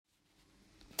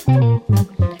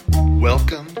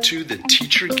Welcome to the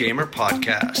Teacher Gamer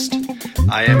Podcast.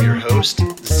 I am your host,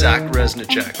 Zach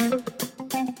Resnicek.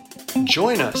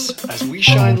 Join us as we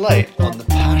shine light on the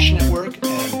passionate work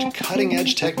and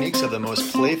cutting-edge techniques of the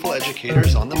most playful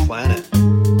educators on the planet.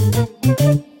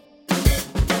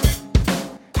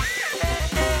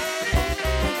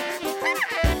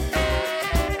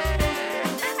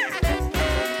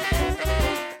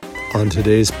 On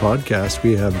today's podcast,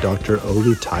 we have Dr.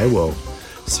 Olu Taiwo,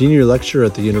 Senior Lecturer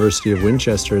at the University of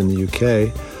Winchester in the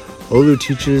UK. Olu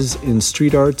teaches in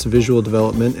street arts, visual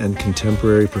development, and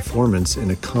contemporary performance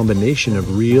in a combination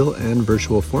of real and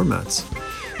virtual formats.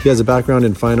 He has a background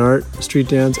in fine art, street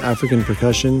dance, African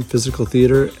percussion, physical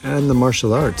theater, and the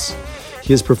martial arts.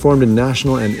 He has performed in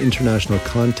national and international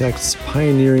contexts,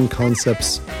 pioneering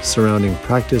concepts surrounding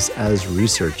practice as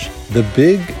research. The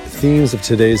big themes of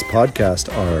today's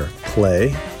podcast are play,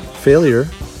 failure,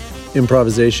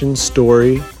 improvisation,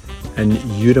 story, and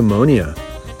eudaimonia.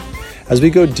 As we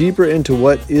go deeper into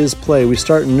what is play, we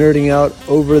start nerding out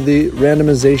over the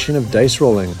randomization of dice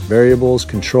rolling, variables,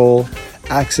 control,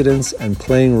 accidents, and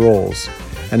playing roles,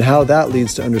 and how that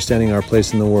leads to understanding our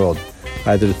place in the world,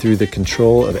 either through the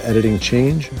control of editing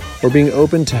change or being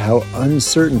open to how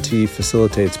uncertainty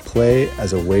facilitates play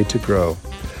as a way to grow.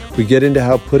 We get into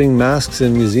how putting masks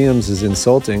in museums is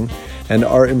insulting and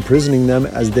are imprisoning them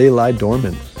as they lie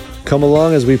dormant. Come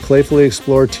along as we playfully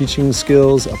explore teaching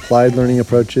skills, applied learning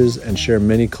approaches, and share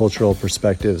many cultural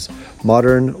perspectives,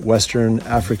 modern, Western,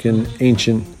 African,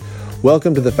 ancient.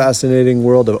 Welcome to the fascinating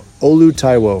world of Olu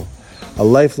Taiwo, a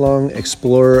lifelong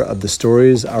explorer of the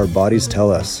stories our bodies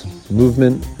tell us,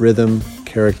 movement, rhythm,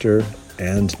 character,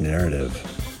 and narrative.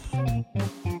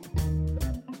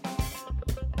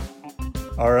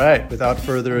 All right, without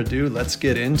further ado, let's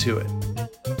get into it.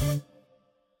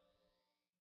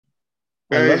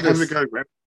 Hey, how's it going, man?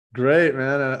 Great,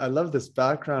 man. I love this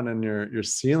background and your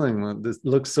ceiling. This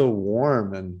looks so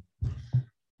warm and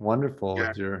wonderful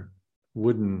with your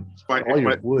wooden,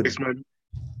 wood.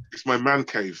 It's my man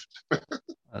cave.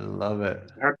 I love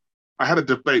it. I had a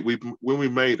debate when we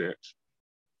made it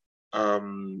at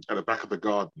the back of the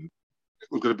garden. It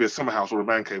was going to be a summer house or a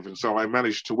man cave, and so I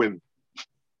managed to win.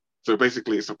 So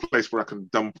basically, it's a place where I can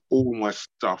dump all my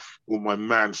stuff, all my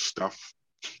man stuff.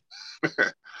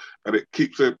 And it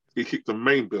keeps the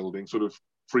main building sort of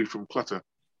free from clutter.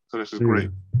 So this is great.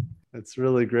 It's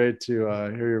really great to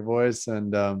hear your voice,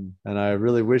 and I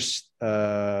really wish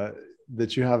that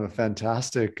you have a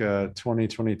fantastic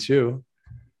 2022.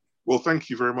 Well, thank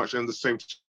you very much, and the same to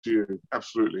you.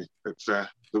 Absolutely, it's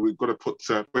that we've got to put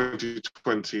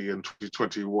 2020 and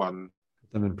 2021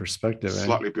 them in perspective,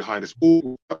 slightly behind us.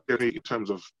 All in terms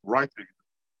of writing,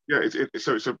 yeah.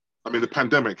 The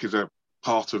pandemic is a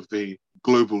part of the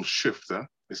global shift there.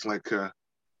 It's like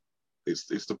it's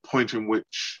the point in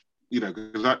which,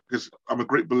 because I'm a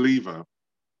great believer,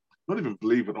 not even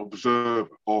believer, an observer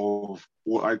of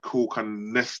what I call kind of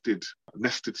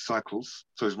nested cycles.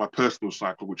 So there's my personal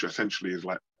cycle, which essentially is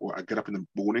like, I get up in the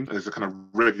morning, and there's a kind of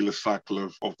regular cycle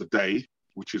of the day,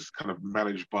 which is kind of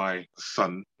managed by the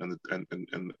sun and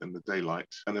the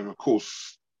daylight. And then of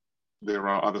course there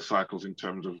are other cycles in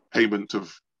terms of payment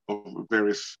of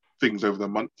various things over the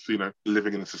month,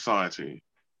 living in a society.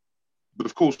 But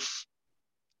of course,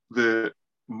 the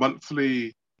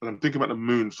monthly, and I'm thinking about the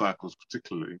moon cycles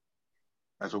particularly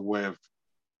as a way of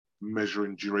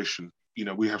measuring duration.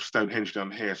 We have Stonehenge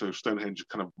down here, so Stonehenge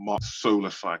kind of marks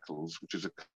solar cycles, which is a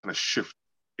kind of shift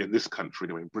in this country,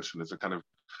 in Britain, there's a kind of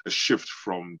a shift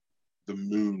from the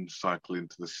moon cycle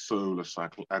into the solar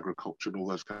cycle, agriculture and all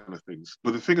those kind of things.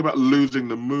 But the thing about losing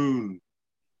the moon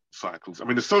cycles,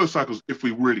 the solar cycles, if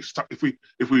we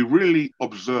really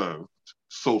observed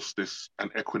solstice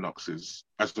and equinoxes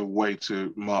as a way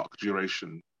to mark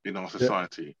duration in our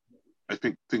society, I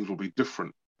think things will be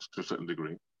different to a certain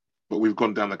degree. But we've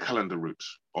gone down the calendar route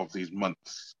of these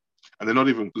months, and they're not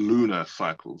even lunar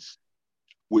cycles,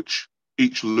 which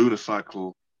each lunar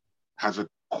cycle has a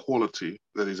quality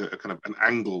that is a kind of an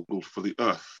angle for the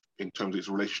Earth in terms of its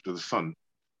relation to the sun.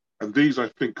 And these, I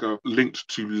think, are linked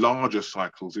to larger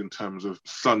cycles in terms of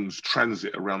sun's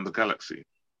transit around the galaxy,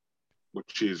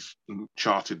 which is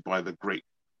charted by the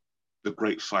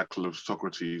great cycle of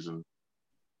Socrates and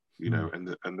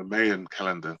the Mayan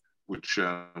calendar, which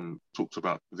talks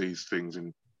about these things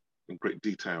in great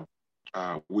detail.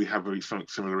 We have something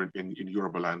similar in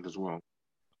Yorubaland as well.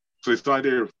 So it's the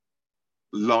idea of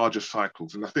larger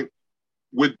cycles, and I think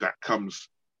with that comes,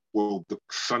 the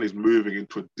sun is moving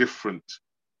into a different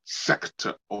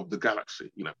sector of the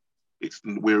galaxy.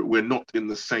 We're not in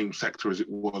the same sector as it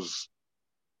was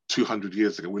 200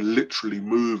 years ago. We're literally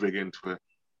moving into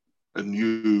a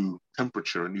new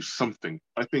temperature, a new something.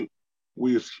 I think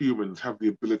we as humans have the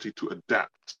ability to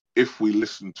adapt if we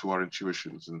listen to our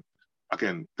intuitions. And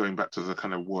again, going back to the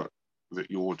kind of work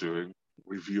that you're doing,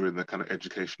 reviewing the kind of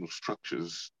educational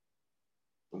structures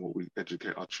and what we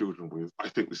educate our children with, I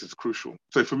think this is crucial.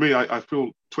 So for me, I feel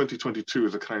 2022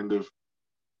 is a kind of,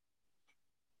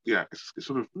 it's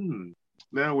sort of,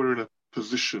 now we're in a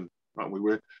position, aren't we,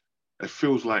 where it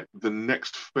feels like the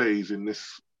next phase in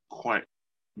this quite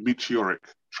meteoric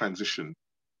transition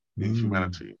in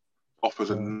humanity offers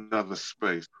another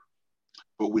space.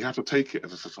 But we have to take it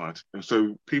as a society. And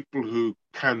so people who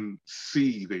can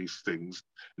see these things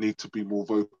need to be more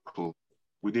vocal.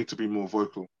 We need to be more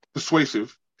vocal.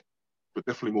 Persuasive, but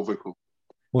definitely more vocal.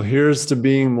 Well, here's to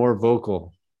being more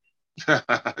vocal.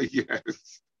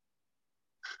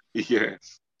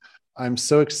 Yes. I'm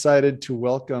so excited to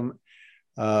welcome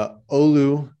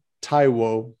Olu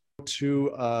Taiwo to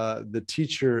the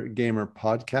Teacher Gamer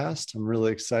podcast. I'm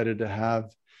really excited to have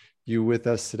you with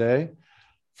us today.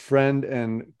 Friend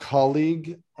and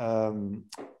colleague, I'm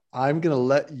going to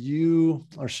let you,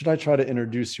 or should I try to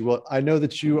introduce you? Well, I know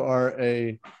that you are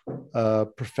a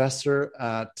professor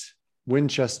at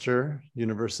Winchester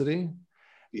University.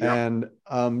 Yep.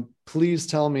 And please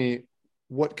tell me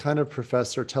what kind of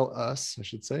professor, tell us, I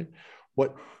should say,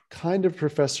 what kind of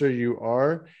professor you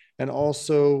are, and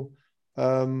also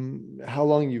how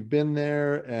long you've been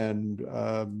there, and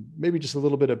maybe just a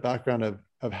little bit of background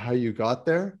of how you got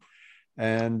there.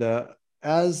 And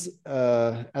as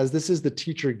this is the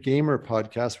Teacher Gamer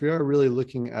podcast, we are really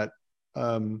looking at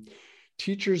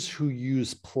teachers who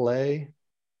use play,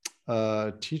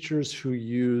 teachers who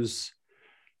use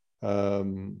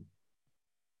I'm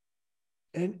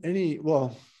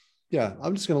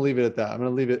just going to leave it at that. I'm going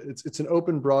to leave it. It's an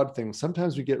open, broad thing.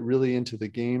 Sometimes we get really into the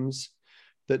games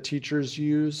that teachers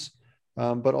use,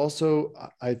 but also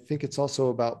I think it's also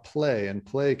about play, and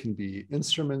play can be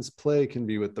instruments, play can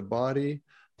be with the body,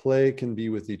 play can be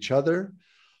with each other,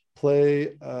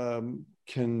 play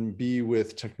can be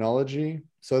with technology.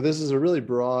 So this is a really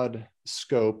broad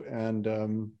scope, and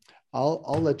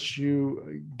I'll let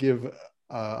you give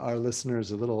our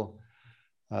listeners a little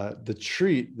the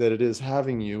treat that it is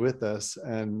having you with us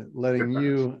and letting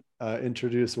you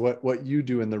introduce what you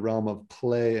do in the realm of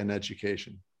play and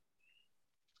education.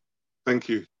 Thank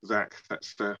you, Zach.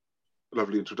 That's a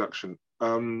lovely introduction.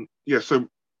 So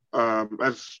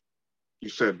as you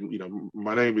said,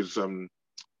 my name is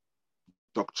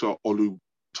Dr. Olu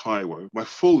Taiwo. My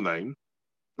full name,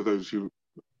 for those who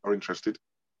are interested,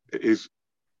 is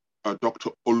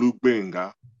Dr.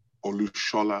 Olugbenga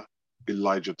Olushola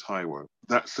Elijah Taiwo.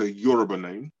 That's a Yoruba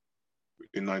name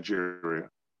in Nigeria.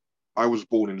 I was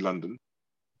born in London.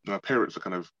 My parents are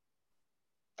kind of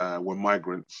were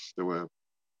migrants. They weren't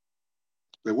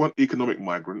economic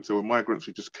migrants. They were migrants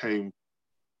who just came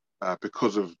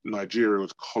because of Nigeria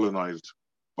was colonized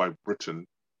by Britain.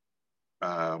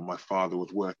 My father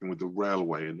was working with the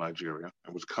railway in Nigeria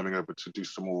and was coming over to do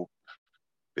some more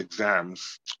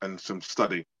exams and some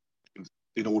study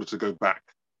in order to go back.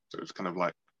 So it's kind of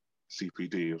like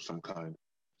CPD of some kind.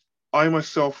 I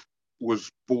myself was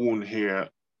born here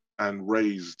and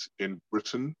raised in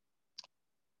Britain.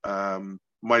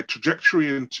 My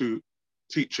trajectory into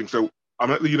teaching, so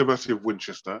I'm at the University of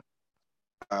Winchester.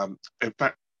 In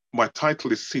fact, my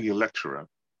title is senior lecturer,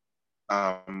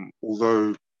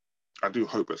 although I do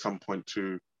hope at some point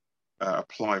to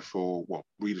apply for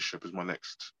readership is my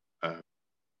next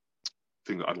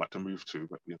thing that I'd like to move to,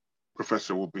 but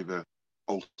professor will be the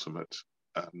ultimate.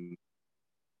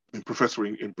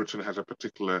 Professoring in Britain has a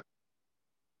particular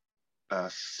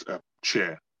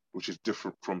chair, which is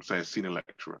different from, say, a senior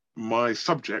lecturer. My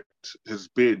subject has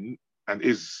been and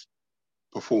is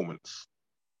performance,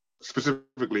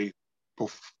 specifically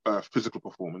physical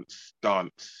performance,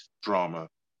 dance, drama,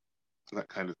 that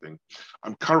kind of thing.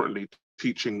 I'm currently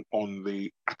teaching on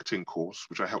the acting course,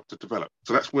 which I helped to develop.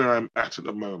 So that's where I'm at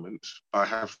the moment. I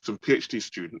have some PhD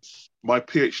students. My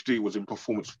PhD was in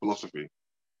performance philosophy,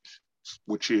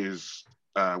 which is,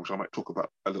 which I might talk about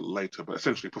a little later, but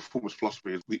essentially performance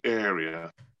philosophy is the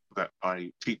area that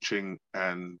I teaching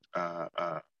and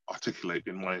articulate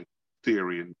in my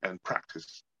theory and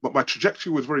practice. But my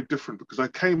trajectory was very different because I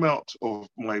came out of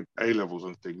my A-levels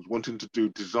and things wanting to do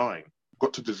design.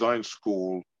 Got to design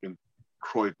school in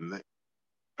Croydon,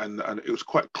 and it was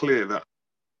quite clear that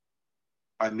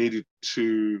I needed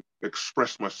to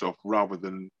express myself rather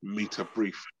than meet a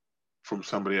brief from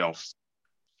somebody else.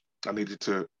 I needed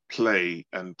to play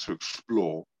and to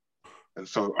explore. And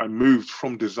so I moved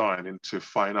from design into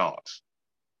fine art.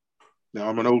 Now,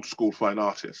 I'm an old school fine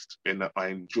artist in that I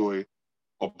enjoy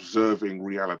observing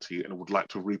reality and would like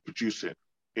to reproduce it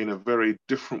in a very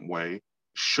different way,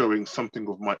 showing something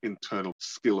of my internal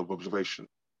skill of observation.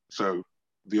 So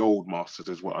the old masters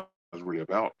is what I was really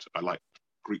about. I like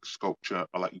Greek sculpture.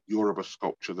 I like Yoruba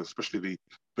sculpture, especially the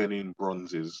Benin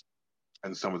bronzes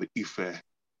and some of the Ife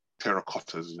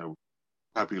terracottas,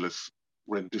 fabulous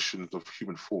renditions of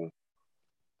human form.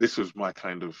 This was my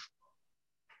kind of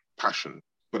passion.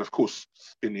 But of course,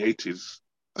 in the 80s,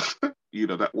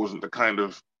 that wasn't the kind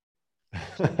of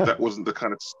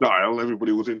style.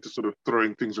 Everybody was into sort of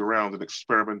throwing things around and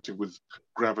experimenting with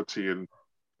gravity and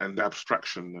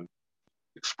abstraction and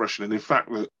expression. And in fact,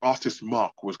 the artist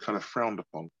mark was kind of frowned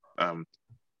upon.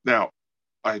 Now,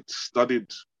 I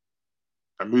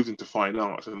moved into fine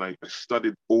arts, and I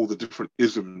studied all the different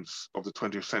isms of the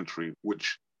 20th century,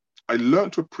 which I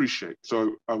learned to appreciate.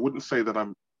 So I wouldn't say that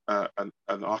I'm an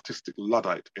artistic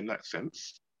Luddite in that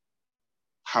sense.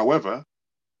 However,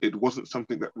 it wasn't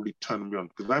something that really turned me on,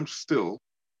 because I'm still,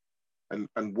 and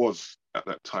was at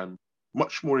that time,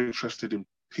 much more interested in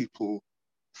people,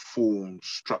 form,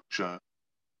 structure,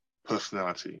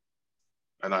 personality.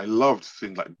 And I loved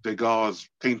things like Degas'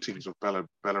 paintings of ballerinas.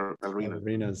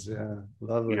 Ballerinas, yeah,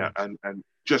 lovely. Yeah, and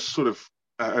just sort of,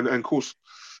 and of course,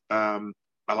 I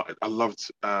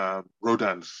loved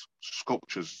Rodin's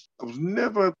sculptures. I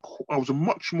was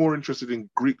much more interested in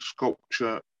Greek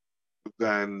sculpture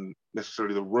than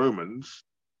necessarily the Romans,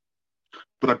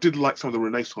 but I did like some of the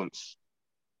Renaissance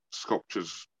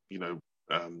sculptures,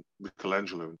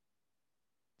 Michelangelo.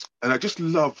 And I just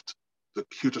loved the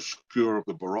chiaroscuro of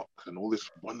the Baroque and all this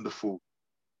wonderful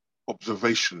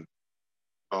observation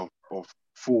of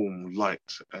form, light,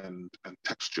 and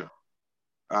texture.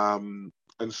 And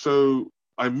so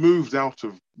I moved out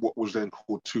of what was then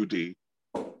called 2D,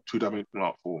 two-dimensional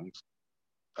art forms,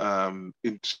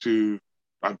 into,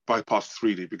 I bypassed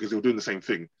 3D because they were doing the same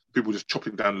thing. People just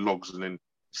chopping down logs and then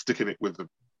sticking it with the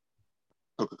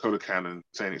Coca-Cola can and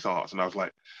saying it's art. And I was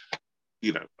like,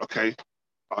 okay,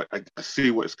 I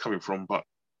see where it's coming from, but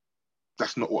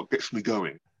that's not what gets me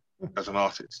going as an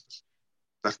artist.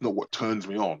 That's not what turns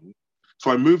me on.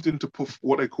 So I moved into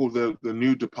what they call the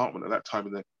new department at that time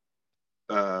in the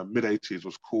mid-80s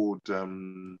was called,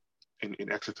 in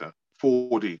Exeter,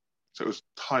 4D. So it was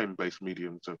time-based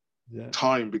medium. So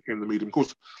time became the medium. Of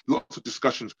course, lots of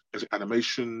discussions. Is it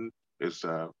animation? Is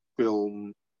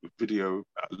film, video,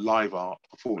 live art,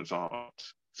 performance art?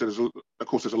 So there's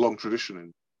a long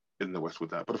tradition in the West with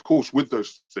that. But of course, with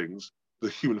those things, the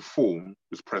human form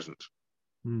is present.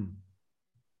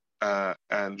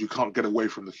 And you can't get away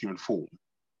from the human form,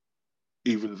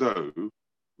 even though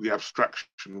the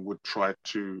abstraction would try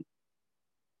to,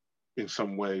 in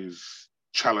some ways,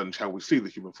 challenge how we see the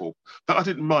human form. But I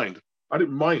didn't mind. I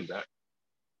didn't mind that.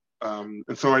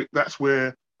 And so that's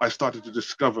where I started to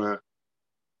discover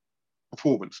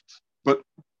performance. But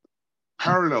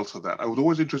parallel to that, I was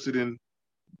always interested in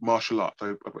martial art.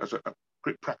 As a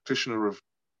great practitioner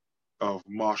of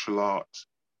martial art,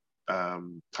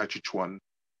 Tai Chi Chuan,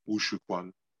 Wushu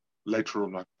Chuan. Later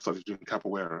on, I started doing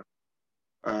capoeira.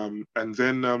 And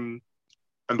then,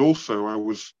 and also I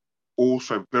was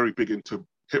also very big into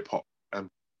hip hop and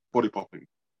body popping.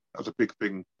 That was a big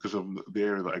thing because of the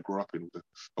area that I grew up in,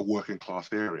 a working class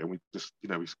area. And we just, we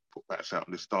put bats out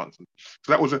in this dance. And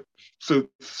so that was so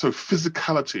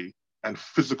physicality and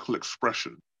physical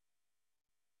expression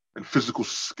and physical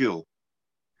skill.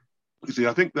 You see,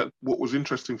 I think that what was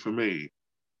interesting for me,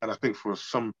 and I think for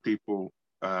some people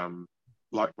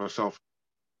like myself,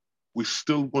 we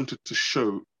still wanted to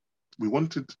show,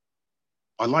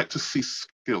 I like to see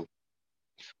skill,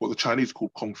 what the Chinese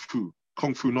call Kung Fu.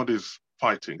 Kung Fu not is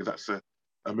fighting, that's a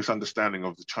misunderstanding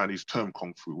of the Chinese term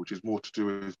Kung Fu, which is more to do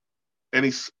with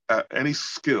any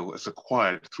skill that's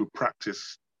acquired through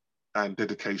practice and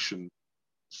dedication.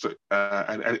 So,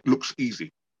 and it looks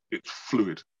easy, it's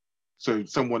fluid. So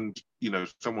someone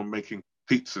making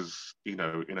pizzas, in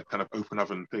a kind of open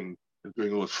oven thing and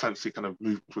doing all this fancy kind of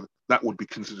movements with that would be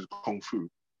considered Kung Fu.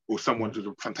 Or someone who's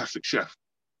a fantastic chef,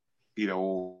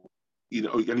 and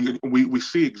we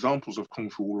see examples of Kung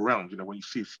Fu all around. When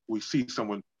we see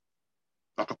someone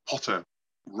like a potter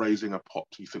raising a pot,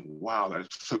 you think, wow, that is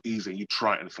so easy. You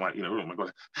try it and it's like, oh my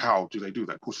God, how do they do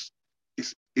that? Of course,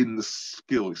 it's in the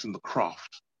skill, it's in the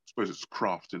craft. I suppose it's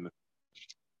craft in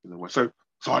the way. So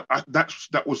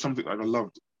that was something that I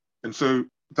loved. And so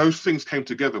those things came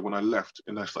together when I left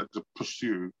and I started to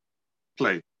pursue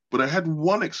play. But I had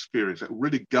one experience that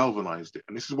really galvanized it.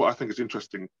 And this is what I think is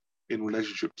interesting in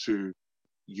relationship to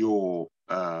your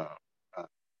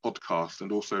podcast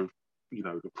and also,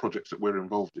 the projects that we're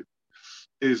involved in,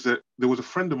 is that there was a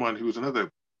friend of mine who was another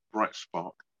bright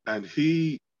spark. And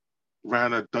he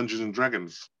ran a Dungeons and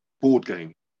Dragons board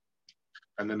game,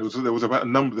 and then there was about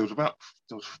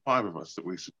 5 of us that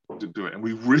we did do it, and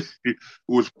we really it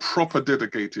was proper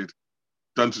dedicated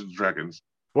Dungeons and Dragons.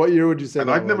 What year would you say and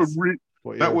that I'd never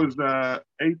was? that was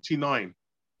 89.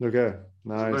 Okay,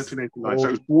 nice. 1989. So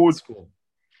it was board school.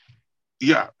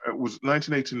 Yeah, it was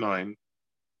 1989.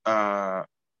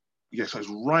 Yes, I was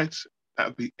right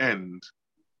at the end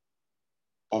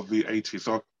of the 80s.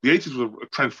 So the 80s was a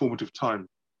transformative time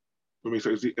for me. So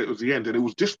it was the end, and it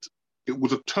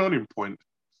was a turning point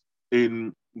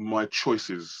in my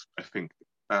choices, I think,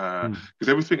 because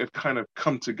everything had kind of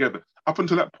come together. Up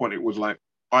until that point, it was like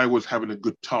I was having a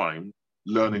good time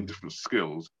learning different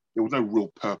skills. There was no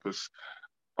real purpose.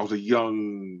 I was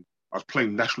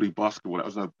playing National League basketball. That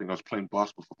was another thing. I was playing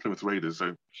basketball for Plymouth Raiders.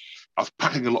 So I was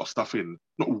packing a lot of stuff in,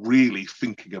 not really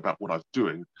thinking about what I was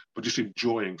doing, but just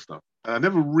enjoying stuff. And I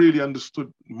never really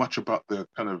understood much about the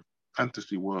kind of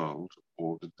fantasy world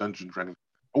or the Dungeons and Dragons.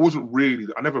 I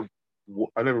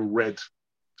never read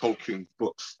Tolkien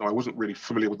books. So I wasn't really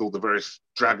familiar with all the various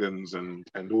dragons and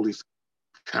all these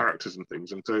characters and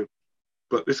things. And so,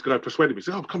 but this guy persuaded me, he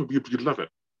said, "Oh, come on, you'd love it."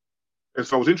 And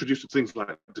so I was introduced to things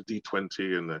like the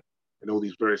D20 and all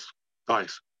these various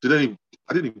dice. I didn't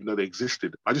even know they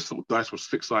existed. I just thought dice was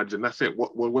fixed-sided and that's it.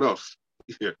 What else?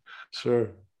 Yeah. Sure.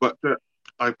 But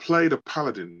I played a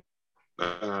paladin,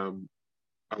 and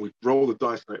we rolled the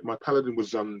dice. My paladin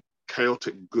was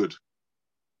chaotic good,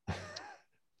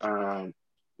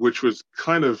 which was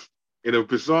kind of in a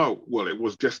bizarre. Well, it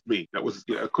was just me. That was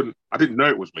I didn't know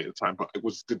it was me at the time, but it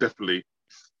was definitely.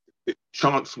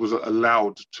 Chance was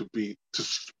allowed to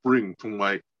spring from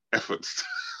my efforts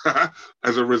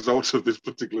as a result of this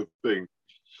particular thing.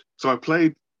 So I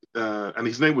played, and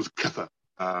his name was Kether.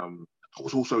 I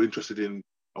was also interested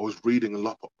I was reading a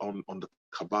lot on the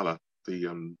Kabbalah,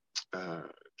 the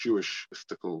Jewish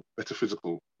mystical,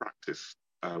 metaphysical practice,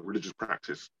 religious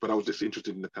practice, but I was just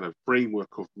interested in the kind of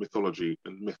framework of mythology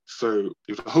and myth. So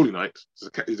it was a holy night,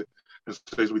 and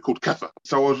so we called Kether.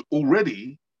 So I was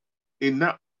already in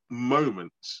that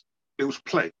moment. It was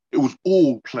play. It was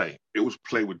all play. It was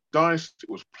play with dice. It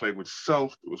was play with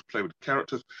self. It was play with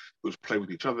characters. It was play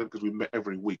with each other because we met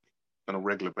every week on a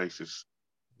regular basis.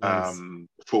 Nice.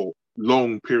 For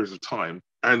long periods of time.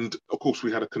 And of course,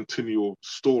 we had a continual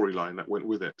storyline that went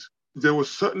with it. There were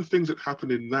certain things that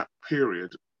happened in that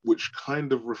period which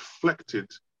kind of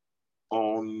reflected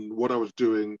on what I was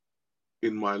doing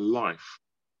in my life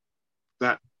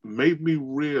that made me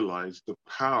realize the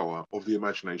power of the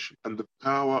imagination and the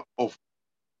power of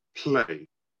play.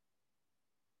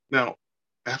 Now,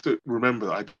 I have to remember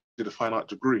that I did a fine art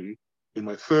degree. In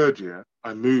my third year,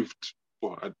 I moved,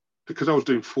 because I was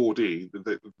doing 4D,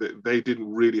 they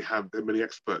didn't really have that many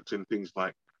experts in things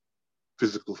like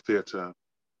physical theatre,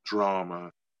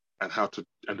 drama, and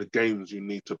the games you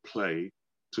need to play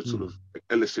to sort of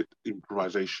elicit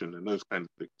improvisation and those kind of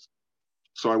things.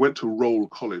 So I went to Roll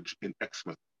College in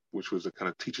Exmouth, which was a kind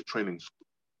of teacher training school.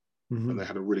 And they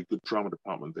had a really good drama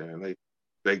department there. And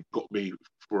they got me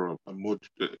for a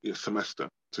semester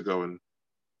to go and,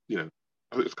 I think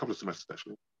it was a couple of semesters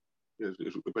actually. It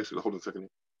was basically the whole of the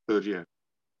third year.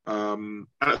 And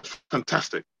it's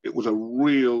fantastic. It was a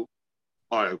real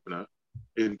eye-opener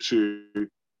into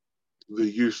the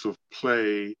use of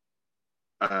play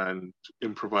and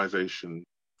improvisation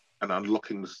and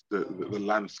unlocking the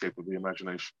landscape of the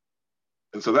imagination.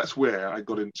 And so that's where I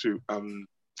got into,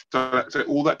 so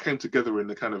all that came together in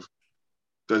the kind of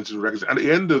Dungeons and Dragons. And at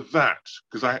the end of that,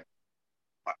 because I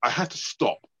had to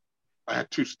stop. I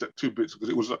had two bits, because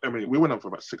it was, we went on for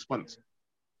about 6 months.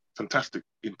 Fantastic,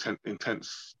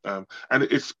 intense. And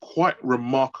it's quite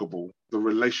remarkable, the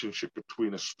relationship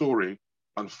between a story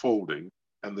unfolding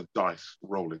and the dice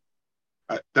rolling.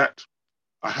 That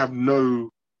I have no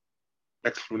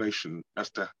explanation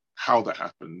as to how that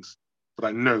happens, but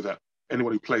I know that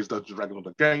anyone who plays Dungeons & Dragons on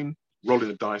the game, rolling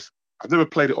the dice, I've never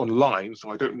played it online, so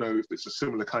I don't know if it's a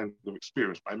similar kind of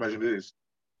experience, but I imagine it is,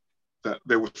 that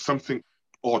there was something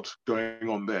odd going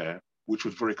on there, which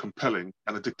was very compelling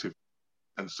and addictive.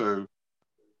 And so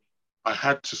I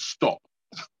had to stop.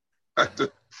 I had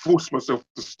to force myself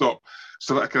to stop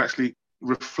so that I can actually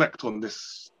reflect on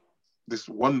this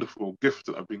wonderful gift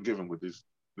that I've been given with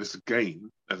this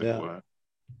game, as it were.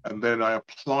 And then I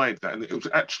applied that. And it was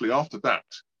actually after that,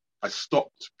 I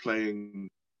stopped playing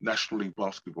National League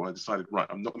basketball. I decided, right,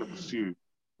 I'm not going to pursue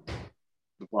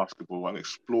the basketball. I'm going to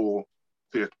explore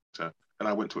theatre. And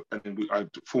I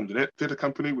formed a theatre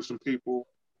company with some people.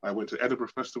 I went to Edinburgh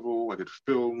Festival. I did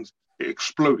films. It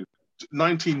exploded.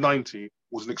 1990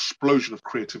 was an explosion of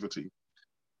creativity.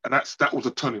 And that was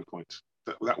a turning point.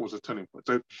 That was a turning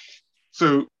point.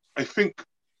 So I think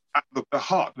at the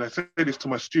heart, and I say this to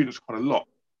my students quite a lot,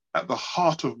 at the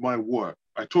heart of my work,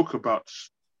 I talk about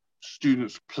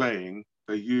students playing.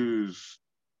 They use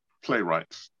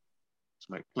playwrights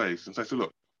to make plays. And so I say,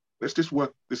 look, let's just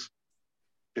work this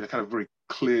in a kind of very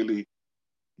clearly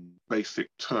basic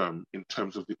term in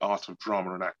terms of the art of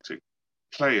drama and acting.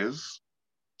 Players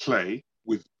play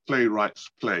with playwrights'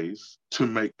 plays to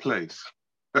make plays.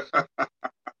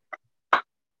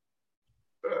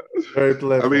 Very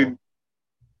playful. I mean,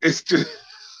 it's just,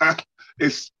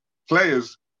 it's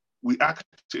players, we act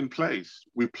in plays.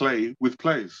 We play with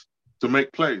plays to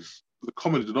make plays. The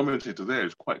common denominator there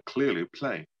is quite clearly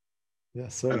play.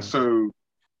 Yes, sir. And so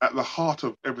at the heart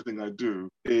of everything I do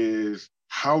is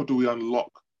how do we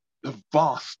unlock the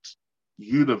vast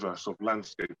universe of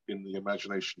landscape in the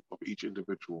imagination of each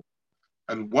individual?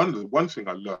 And one thing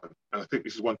I learned, and I think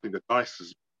this is one thing that DICE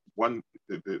is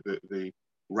the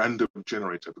random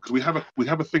generator, because we have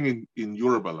a thing in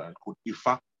Yoruba land called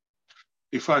Ifa.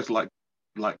 Ifa is like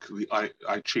the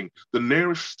I Ching. The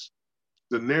nearest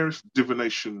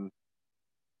divination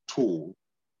tool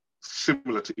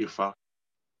similar to Ifa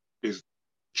is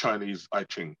Chinese I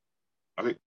Ching. I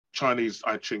think Chinese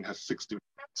I Ching has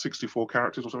 64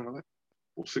 characters or something like that,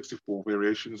 or 64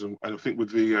 variations. And I think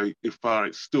with the Ifa,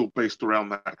 it's still based around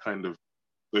that kind of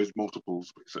those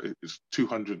multiples. So it's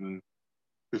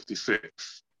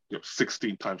 256,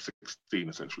 16 times 16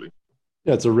 essentially.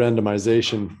 Yeah, it's a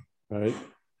randomization, right?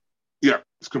 Yeah,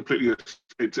 it's completely.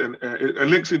 It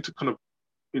links into kind of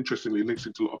interestingly links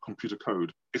into a lot of computer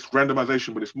code. It's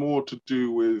randomization, but it's more to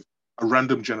do with a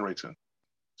random generator.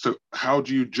 So how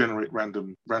do you generate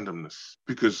randomness?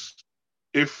 Because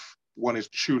if one is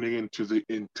tuning into the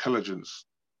intelligence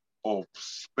of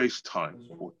space-time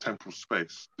or temporal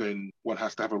space, then one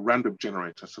has to have a random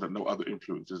generator so that no other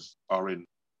influences are in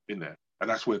there. And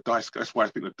that's why I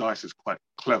think the DICE is quite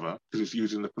clever, because it's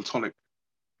using the Platonic.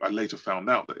 I later found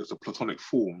out that it's the Platonic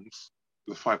forms,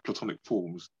 the 5 Platonic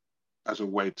forms, as a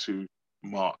way to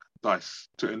mark DICE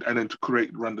and then to create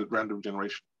random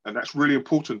generation. And that's really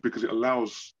important because it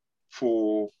allows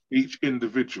for each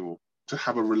individual to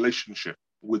have a relationship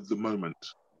with the moment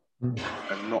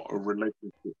and not a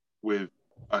relationship with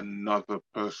another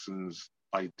person's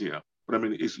idea. But I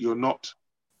mean, you're not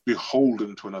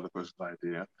beholden to another person's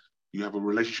idea. You have a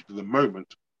relationship to the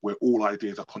moment where all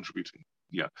ideas are contributing.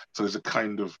 Yeah. So there's a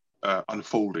kind of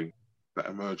unfolding that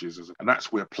emerges. And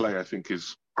that's where play, I think,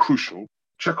 is crucial.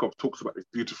 Chekhov talks about this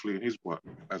beautifully in his work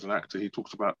as an actor. He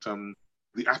talks about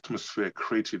the atmosphere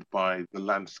created by the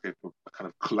landscape of a kind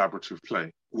of collaborative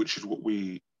play, which is what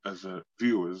we as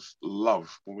viewers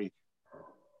love when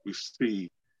we see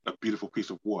a beautiful piece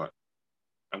of work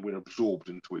and we're absorbed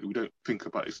into it. We don't think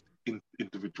about its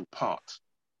individual parts.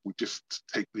 We just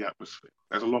take the atmosphere.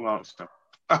 There's a long answer.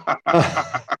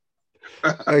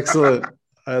 Excellent.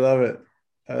 I love it.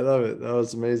 That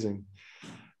was amazing.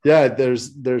 Yeah,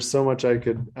 there's so much I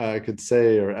could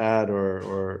say or add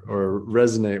or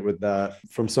resonate with that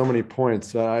from so many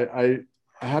points. I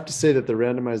have to say that the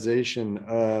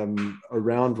randomization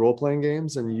around role-playing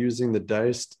games and using the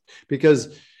dice,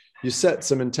 because you set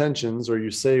some intentions or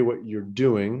you say what you're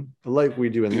doing, like we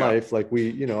do in life. Like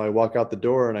I walk out the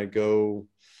door and I go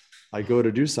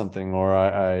to do something, or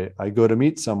I go to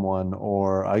meet someone,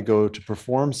 or I go to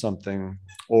perform something,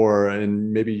 or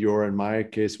in my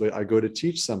case, I go to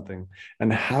teach something.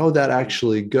 And how that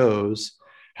actually goes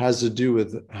has to do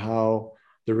with how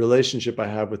the relationship I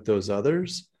have with those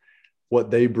others,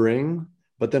 what they bring,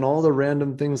 but then all the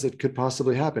random things that could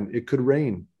possibly happen. It could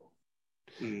rain.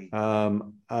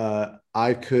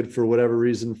 I could, for whatever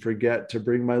reason, forget to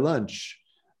bring my lunch,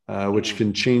 which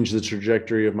can change the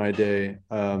trajectory of my day.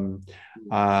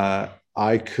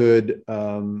 I could,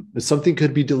 something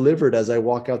could be delivered as I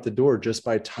walk out the door just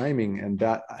by timing and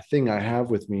that thing I have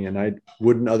with me, and I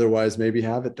wouldn't otherwise maybe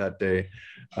have it that day.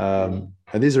 And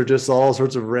these are just all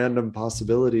sorts of random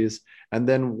possibilities. And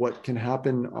then what can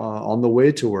happen on the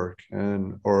way to work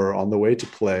or on the way to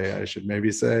play, I should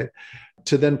maybe say,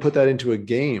 to then put that into a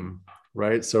game,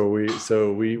 right? So we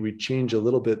change a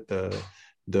little bit the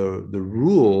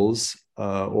rules,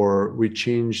 or we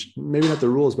change, maybe not the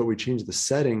rules, but we change the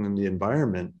setting and the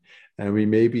environment, and we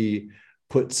maybe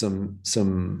put some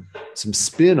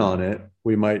spin on it.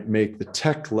 We might make the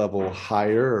tech level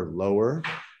higher or lower.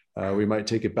 We might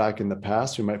take it back in the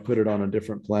past. We might put it on a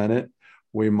different planet.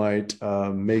 We might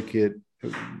make it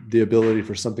the ability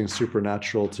for something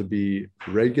supernatural to be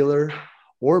regular,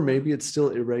 or maybe it's still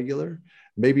irregular.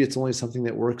 Maybe it's only something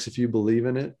that works if you believe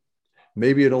in it.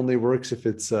 Maybe it only works if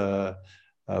it's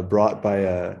brought by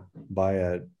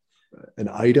an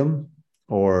item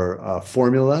or a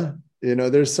formula.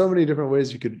 there's so many different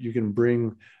ways you can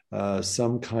bring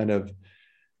some kind of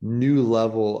new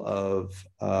level of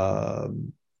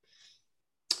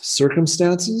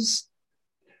circumstances.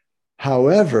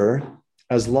 However,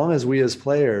 as long as we as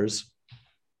players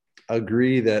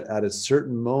agree that at a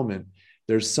certain moment,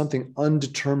 there's something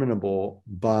undeterminable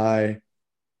by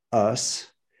us,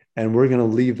 and we're going to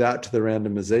leave that to the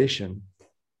randomization.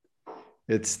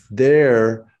 It's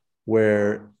there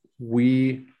where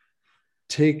we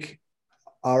take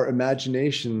our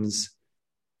imaginations,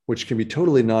 which can be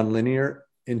totally nonlinear,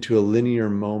 into a linear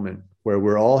moment where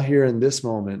we're all here in this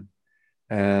moment.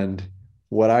 And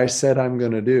what I said I'm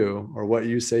going to do, or what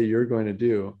you say you're going to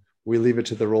do, we leave it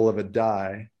to the roll of a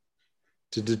die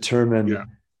to determine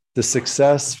the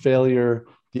success, failure,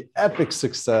 the epic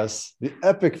success, the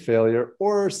epic failure,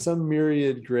 or some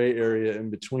myriad gray area in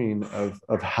between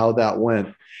of how that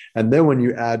went. And then when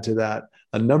you add to that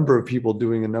a number of people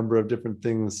doing a number of different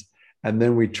things, and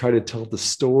then we try to tell the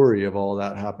story of all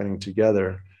that happening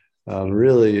together,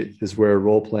 really is where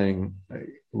role-playing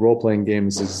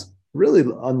games is really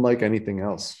unlike anything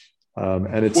else.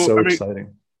 And it's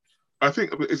exciting. I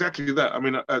think exactly that. I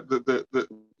mean,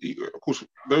 of course,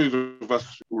 those of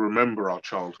us who remember our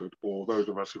childhood, or those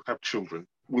of us who have children,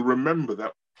 will remember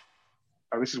that,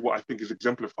 and this is what I think is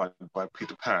exemplified by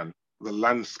Peter Pan, the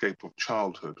landscape of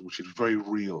childhood, which is very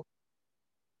real,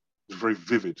 it's very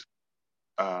vivid,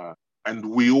 and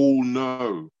we all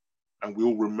know, and we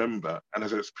all remember, and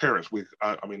as parents,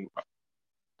 I mean,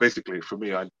 basically for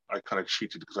me, I kind of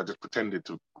cheated because I just pretended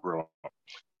to grow up.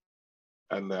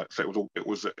 And so it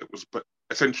was, but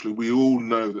essentially we all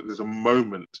know that there's a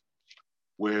moment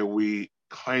where we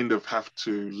kind of have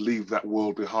to leave that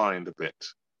world behind a bit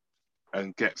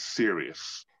and get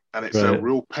serious. And it's a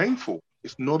real painful,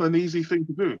 it's not an easy thing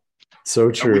to do.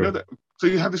 So true. And we know that. So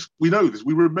you have this, we know this,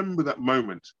 we remember that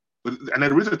moment, and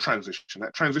there is a transition.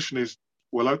 That transition is,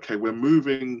 well, okay, we're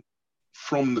moving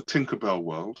from the Tinkerbell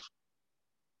world,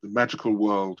 the magical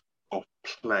world of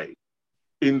play,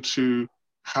 into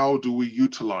how do we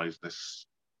utilize this?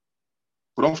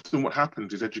 But often what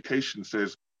happens is education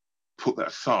says, put that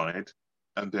aside,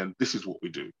 and then this is what we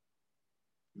do.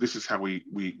 This is how we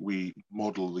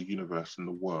model the universe and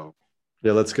the world.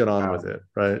 Yeah, let's get on with it,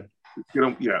 right? Let's get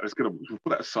on. We'll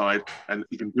put that aside, and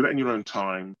you can do that in your own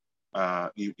time.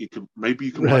 You can write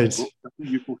a book. That's a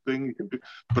useful thing you can do.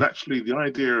 But actually, the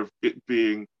idea of it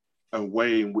being a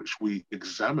way in which we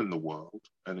examine the world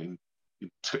and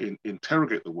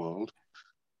interrogate the world.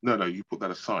 No, you put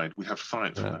that aside. We have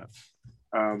science for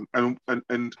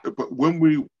that. But when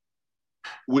we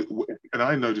and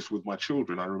I noticed with my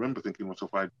children, I remember thinking to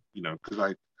myself,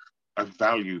 because I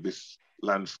value this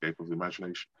landscape of the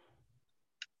imagination.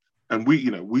 And we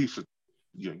used to,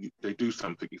 they do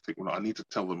something, you think, well, I need to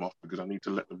tell them off because I need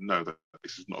to let them know that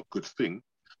this is not a good thing.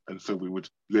 And so you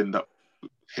end up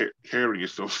hearing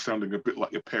yourself sounding a bit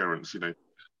like your parents, and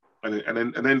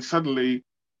then suddenly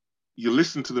you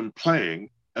listen to them playing,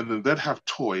 and then they'd have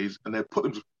toys, and they'll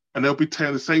be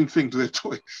telling the same thing to their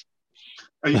toys,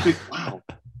 and you think, wow,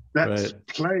 that's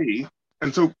play.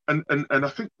 And so, and I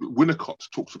think Winnicott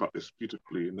talks about this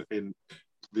beautifully in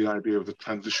the idea of the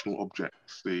transitional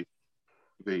objects, the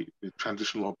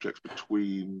transitional objects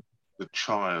between the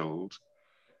child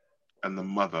and the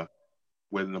mother.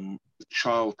 When the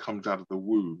child comes out of the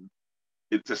womb,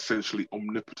 it's essentially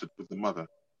omnipotent with the mother,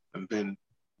 and then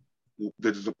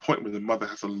there's a point when the mother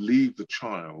has to leave the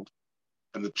child,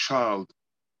 and the child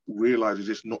realizes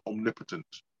it's not omnipotent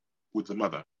with the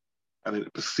mother, and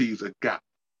it perceives a gap,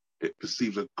 it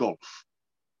perceives a gulf.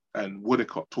 And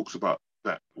Winnicott talks about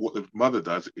that. What the mother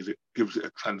does is it gives it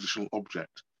a transitional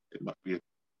object. It might be a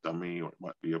dummy, or it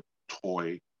might be a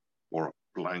toy, or a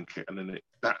blanket, and then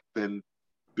that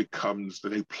becomes that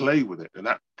they play with it, and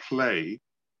that play.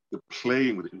 The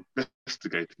playing with it,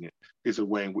 investigating it, is a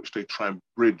way in which they try and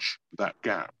bridge that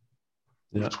gap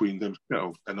between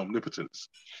themselves and omnipotence.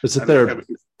 It's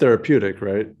therapeutic,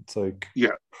 right? It's like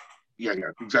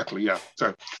exactly.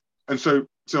 So I think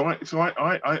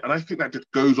that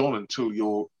just goes on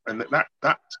until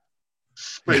that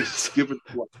space given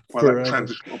by that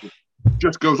transition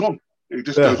just goes on. It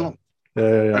just goes on.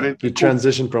 And then you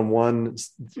transition from one,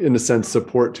 in a sense,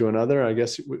 support to another. I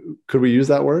guess could we use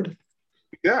that word?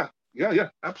 Yeah,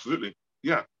 absolutely.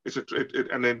 Yeah,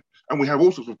 and we have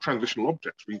all sorts of transitional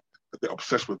objects. We get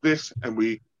obsessed with this,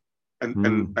 and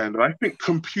I think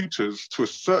computers, to a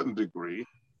certain degree,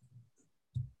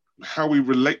 how we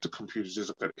relate to computers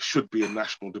it should be a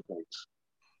national debate,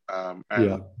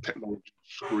 technology,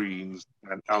 screens,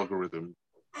 and algorithm,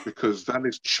 because that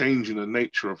is changing the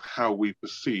nature of how we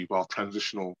perceive our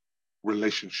transitional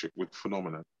relationship with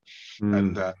phenomena.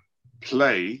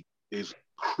 play is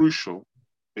crucial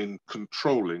in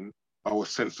controlling our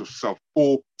sense of self,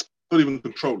 or not even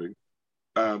controlling,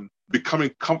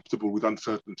 becoming comfortable with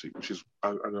uncertainty, which is,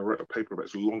 and I wrote a paper about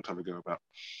it a long time ago about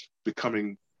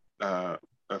becoming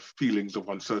feelings of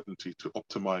uncertainty to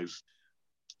optimize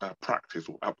practice,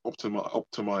 or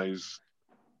optimize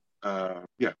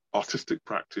artistic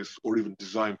practice, or even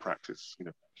design practice.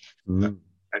 And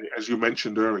as you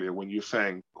mentioned earlier, when you're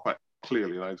saying quite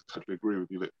clearly, and I totally agree with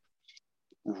you, that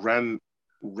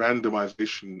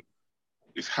randomization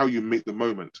is how you meet the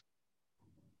moment.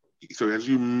 So as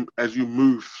you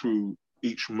move through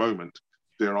each moment,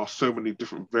 there are so many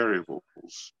different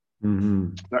variables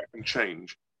that can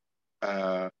change.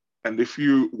 And if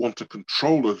you want to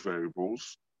control those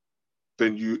variables,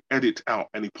 then you edit out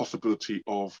any possibility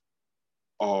of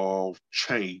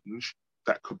change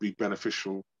that could be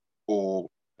beneficial or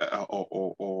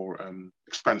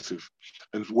expansive.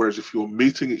 And whereas if you're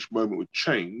meeting each moment with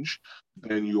change,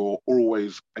 then you're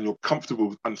comfortable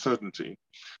with uncertainty,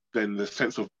 then the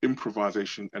sense of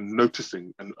improvisation and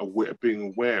noticing and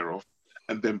being aware of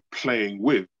and then playing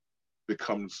with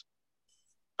becomes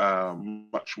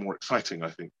much more exciting, I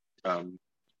think. And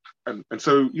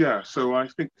so I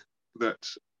think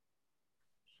that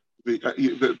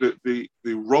the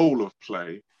role of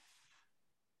play,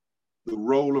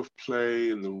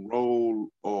 and the role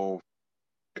of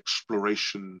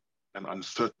exploration and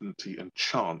uncertainty and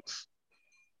chance,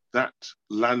 that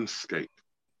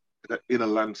inner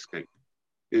landscape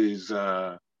is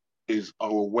our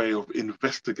way of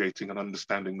investigating and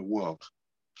understanding the world.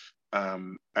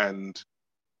 And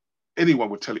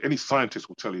any scientist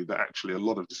will tell you that actually a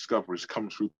lot of discoveries come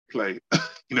through play.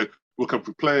 Will come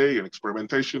through play and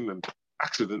experimentation and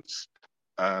accidents.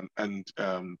 And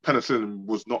penicillin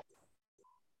was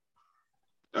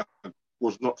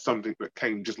not something that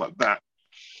came just like that.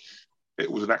 It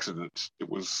was an accident. They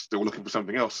were looking for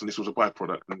something else, and this was a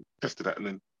byproduct, and tested it. And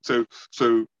then so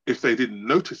if they didn't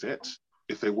notice it,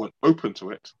 if they weren't open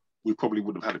to it, we probably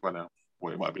wouldn't have had it by now,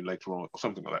 or it might have been later on, or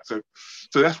something like that.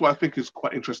 So that's what I think is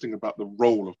quite interesting about the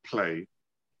role of play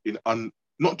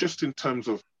not just in terms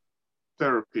of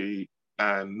therapy,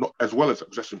 and not as well as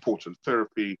that's important,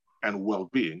 therapy and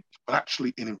well-being, but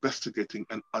actually in investigating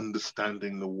and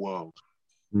understanding the world,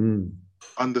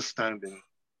 understanding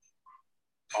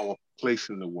our place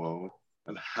in the world,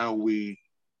 and how we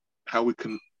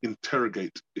can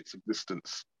interrogate its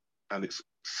existence and its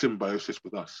symbiosis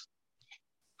with us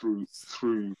through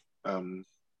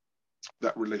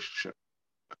that relationship.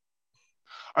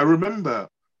 I remember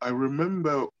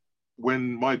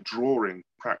when my drawing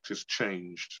practice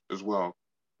changed as well,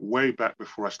 way back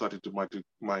before I started my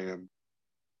and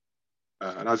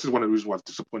this is one of the reasons why I was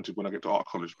disappointed when I get to art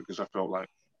college, because I felt like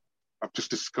I've just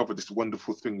discovered this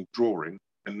wonderful thing of drawing,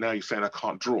 and now you're saying I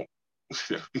can't draw.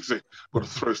 You say, got to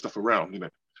throw stuff around,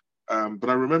 But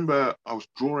I remember I was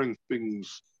drawing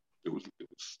things. It was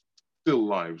still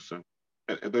lives. So,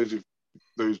 and those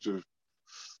of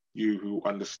you who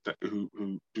understand,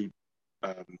 who do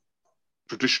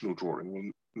traditional drawing,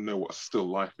 will know what a still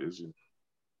life is. And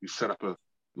you set up a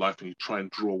life and you try and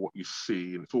draw what you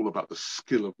see, and it's all about the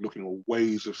skill of looking, or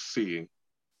ways of seeing.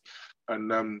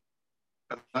 And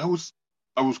I was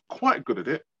quite good at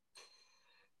it,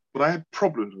 but I had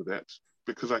problems with it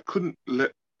because I couldn't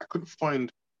get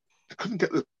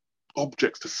the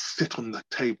objects to sit on the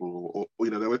table, or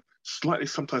they were slightly,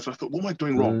 sometimes I thought, what am I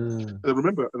doing wrong? And I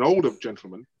remember an older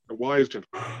gentleman, a wise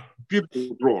gentleman,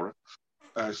 beautiful drawer,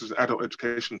 this is an adult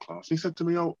education class. He said to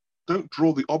me, "Oh, don't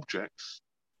draw the objects,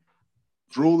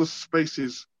 draw the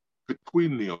spaces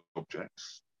between the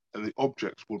objects, and the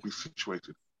objects will be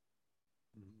situated."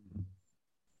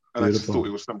 And I just thought it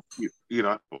was some, I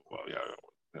thought, well,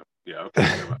 yeah, okay,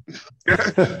 whatever.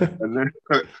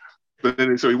 But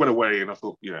then, so he went away, and I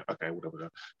thought, yeah, okay, whatever.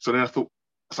 So then so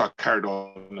I carried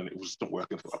on, and it was not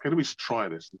working. I thought, okay, let me try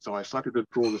this. And so I started to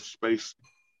draw the space.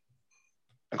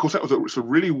 And of course, it's a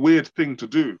really weird thing to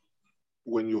do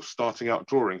when you're starting out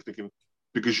drawing,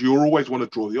 because you always want to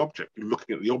draw the object. You're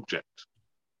looking at the object.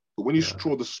 But when you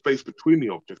draw the space between the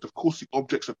object, of course, the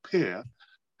objects appear,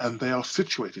 and they are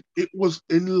situated. It was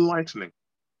enlightening.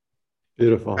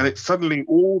 Beautiful. And it's suddenly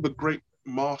all the great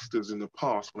masters in the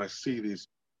past, when I see these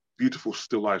beautiful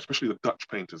still lives, especially the Dutch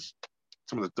painters.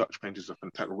 Some of the Dutch painters are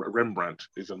fantastic. Rembrandt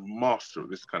is a master of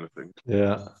this kind of thing.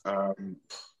 Yeah.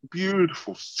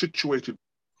 Beautiful, situated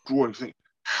drawing. Think,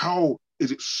 how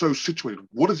is it so situated?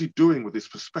 What is he doing with this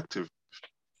perspective?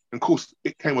 And of course,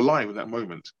 it came alive in that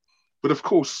moment. But of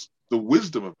course, the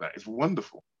wisdom of that is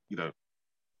wonderful.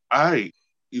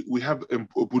 We have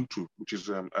Ubuntu, which is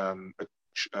a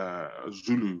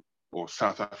Zulu or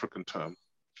South African term,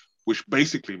 which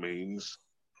basically means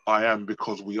I am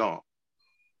because we are.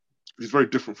 It's very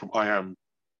different from I am,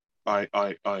 I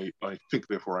think,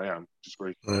 therefore I am, which is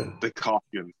very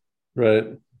Descartesian,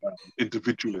 Right.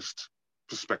 Individualist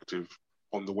perspective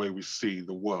on the way we see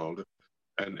the world,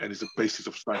 and is a basis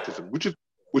of scientism,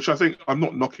 which I think, I'm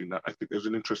not knocking that. I think there's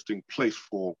an interesting place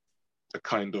for a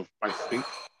kind of I think,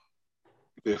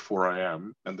 therefore I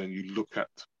am, and then you look at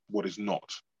what is not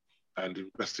and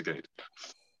investigate.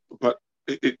 But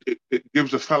it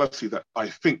gives a fallacy that I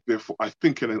think, therefore I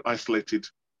think, in an isolated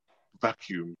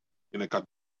vacuum, in a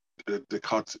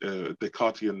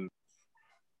Descartesian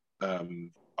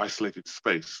isolated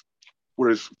space.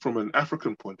 Whereas from an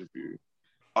African point of view,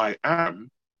 I am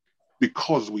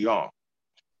because we are.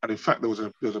 And in fact, there was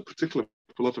a particular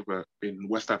philosopher in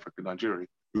West Africa, Nigeria,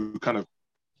 who kind of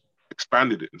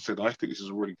expanded it and said, I think this is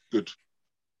a really good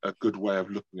way of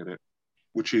looking at it,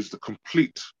 which is the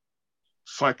complete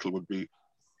cycle would be,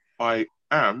 I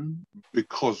am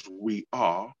because we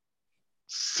are,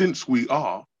 since we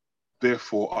are,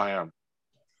 therefore I am.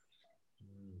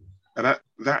 And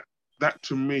that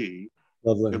to me,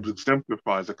 Lovely. it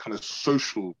exemplifies a kind of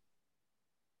social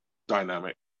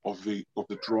dynamic of the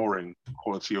drawing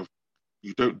quality of,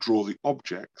 you don't draw the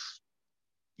objects,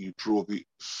 you draw the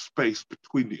space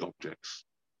between the objects,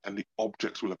 and the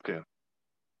objects will appear.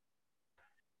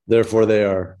 Therefore they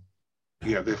are.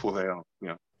 Yeah, therefore they are.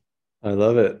 Yeah. I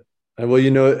love it. And well,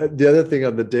 the other thing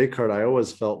on the Descartes, I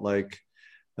always felt like,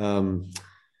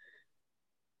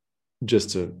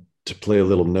 just to play a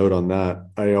little note on that,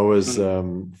 I always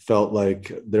felt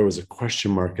like there was a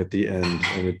question mark at the end,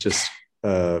 and it just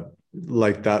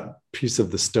like that piece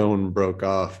of the stone broke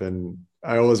off, and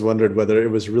I always wondered whether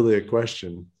it was really a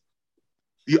question.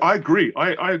 Yeah, I agree.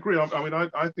 I agree. I mean,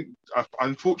 I think,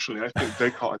 unfortunately, I think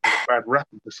Descartes has a bad rap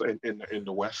in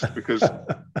the West, because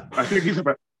I think he's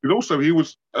about. But also, he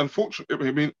was unfortunate.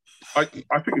 I mean, I think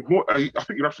it's more. I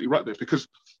think you're absolutely right there, because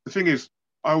the thing is,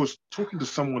 I was talking to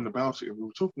someone about it, and we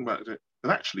were talking about it,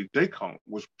 that actually Descartes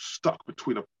was stuck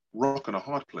between a rock and a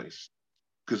hard place,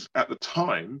 because at the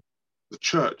time, the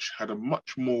church had a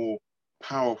much more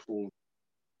powerful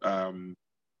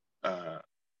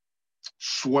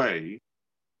sway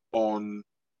on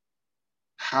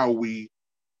how we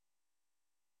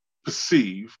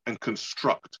perceive and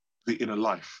construct the inner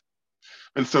life.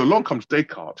 And so along comes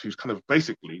Descartes, who's kind of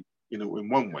basically, in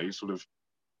one way, sort of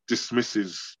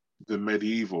dismisses the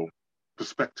medieval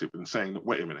perspective and saying that,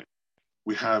 wait a minute,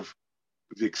 we have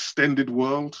the extended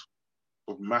world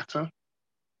of matter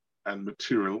and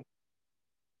material,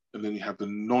 and then you have the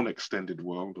non-extended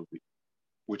world of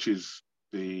which is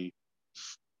the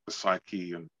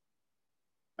psyche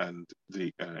and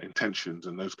the intentions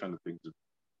and those kind of things,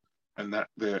 and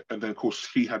then of course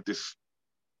he had this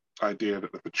idea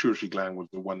that the pituitary gland was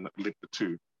the one that linked the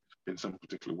two in some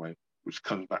particular way, which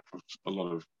comes back from a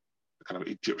lot of the kind of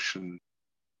Egyptian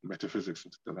metaphysics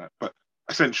and stuff like that. But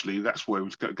essentially, that's where he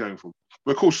was going from.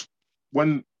 But of course,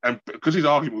 because his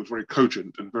argument was very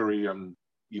cogent and very,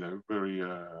 very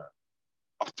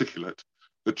articulate,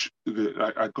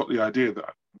 I got the idea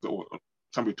that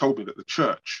somebody told me that the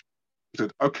church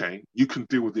said, okay, you can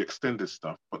deal with the extended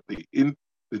stuff, but the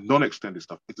non-extended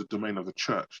stuff is the domain of the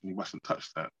church, and you mustn't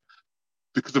touch that.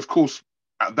 Because, of course,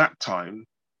 at that time,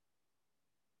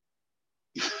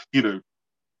 you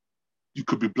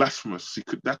could be blasphemous.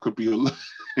 That could be,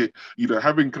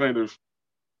 having kind of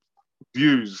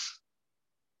views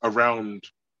around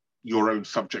your own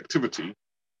subjectivity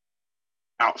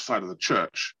outside of the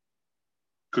church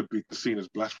could be seen as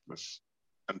blasphemous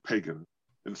and pagan.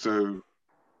 And so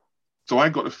I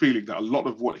got the feeling that a lot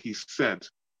of what he said,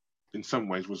 in some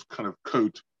ways, was kind of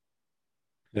code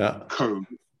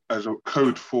as a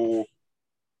code for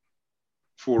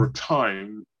a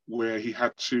time where he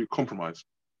had to compromise.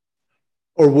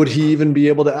 Or would he even be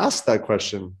able to ask that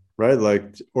question, right?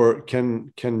 Like, or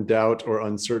can doubt or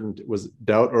uncertainty, was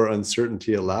doubt or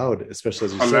uncertainty allowed, especially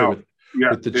as you say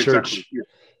with the church? Yeah.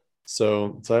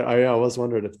 So I always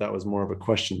wondered if that was more of a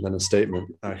question than a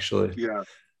statement, actually. Yeah.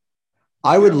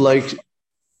 I would like.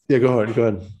 Yeah, go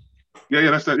ahead.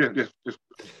 Yeah, that's that. Yeah.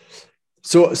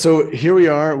 So here we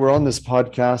are. We're on this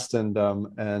podcast, and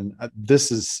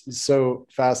this is so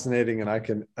fascinating, and I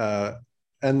can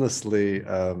endlessly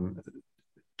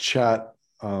chat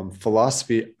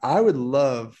philosophy. I would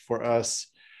love for us,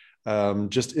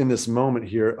 just in this moment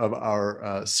here of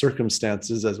our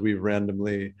circumstances, as we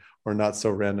randomly or not so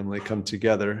randomly come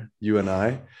together, you and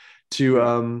I,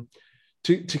 to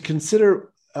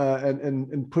consider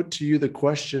and put to you the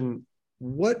question: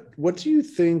 what do you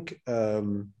think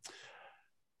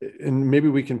and maybe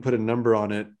we can put a number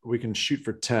on it. We can shoot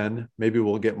for 10. Maybe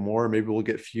we'll get more, maybe we'll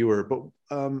get fewer. But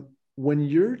when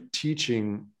you're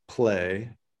teaching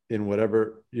play in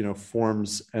whatever,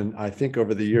 forms, and I think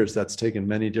over the years that's taken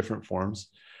many different forms,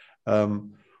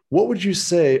 what would you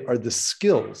say are the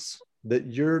skills that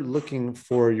you're looking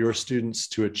for your students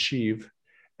to achieve?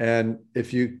 And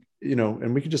if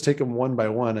and we can just take them one by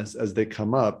one as they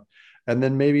come up. And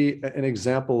then maybe an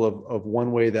example of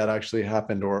one way that actually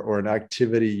happened, or an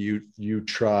activity you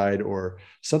tried, or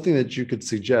something that you could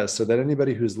suggest, so that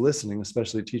anybody who's listening,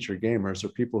 especially teacher gamers or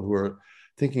people who are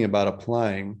thinking about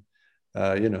applying,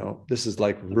 this is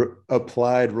like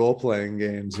applied role-playing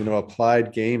games,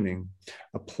 applied gaming,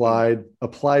 applied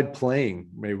playing,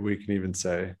 maybe we can even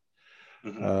say.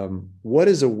 What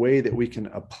is a way that we can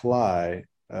apply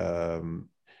an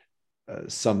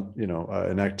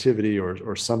activity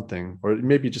or something, or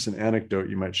maybe just an anecdote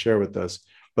you might share with us?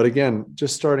 But again,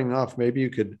 just starting off, maybe you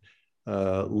could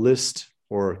list,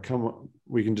 or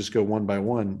we can just go one by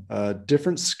one,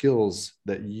 different skills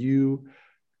that you,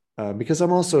 because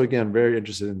I'm also, again, very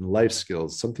interested in life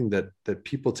skills, something that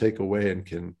people take away and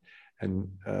can,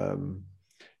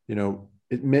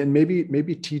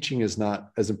 maybe teaching is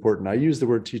not as important. I use the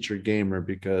word teacher gamer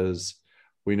because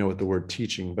we know what the word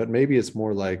teaching, but maybe it's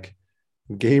more like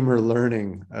gamer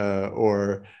learning,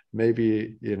 or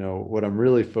maybe, what I'm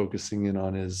really focusing in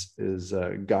on is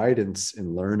guidance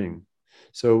in learning.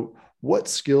 So what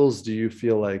skills do you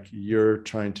feel like you're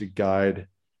trying to guide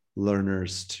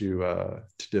learners to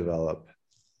develop?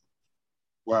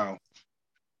 Wow.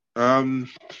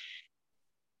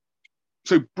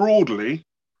 So broadly,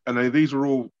 and these are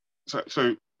all,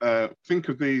 think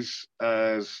of these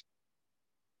as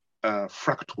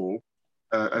fractal,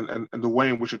 and the way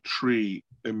in which a tree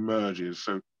emerges.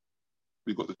 So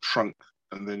you've got the trunk,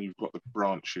 and then you've got the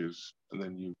branches, and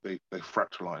then they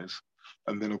fractalize.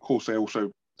 And then, of course, they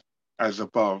also, as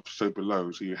above, so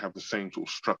below. So you have the same sort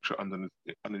of structure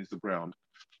underneath the ground.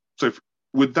 So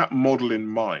with that model in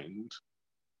mind,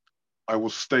 I will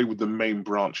stay with the main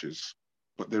branches,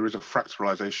 but there is a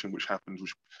fractalization which happens,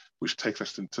 which takes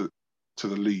us into the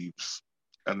leaves.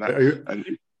 And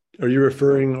that. Are you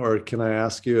referring, or can I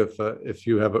ask you if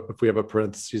we have a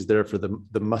parentheses there for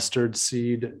the mustard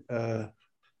seed?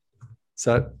 Is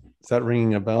that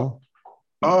ringing a bell?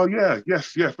 Oh yeah,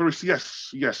 yes.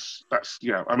 That's,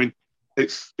 yeah. I mean,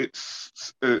 it's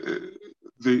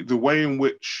the way in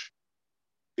which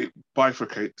it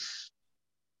bifurcates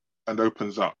and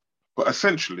opens up. But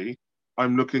essentially,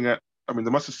 I'm looking at. I mean,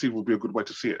 the mustard seed would be a good way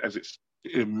to see it as it's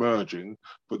emerging,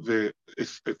 but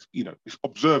it's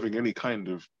observing any kind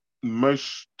of,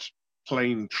 most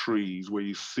plain trees where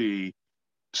you see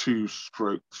two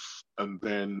strokes, and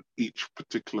then each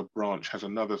particular branch has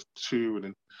another two, and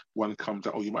then one comes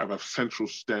out, or you might have a central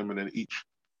stem, and then each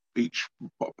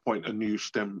point a new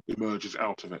stem emerges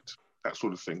out of it, that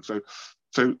sort of thing. So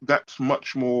that's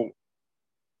much more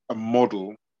a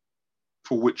model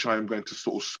for which I am going to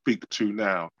sort of speak to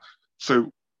now.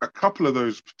 So a couple of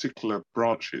those particular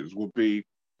branches will be,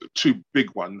 the two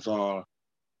big ones are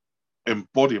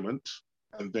embodiment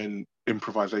and then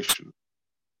improvisation.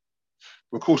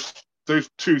 Of course, those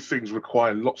two things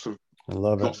require lots of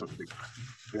things.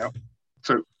 Yeah.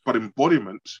 So, but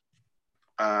embodiment,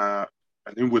 and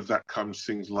in with that comes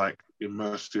things like being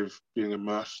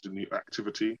immersed in the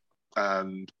activity,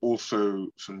 and also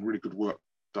some really good work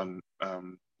done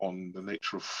on the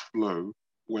nature of flow,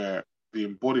 where the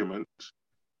embodiment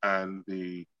and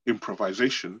the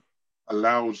improvisation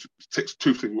takes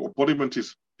two things. Embodiment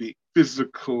is the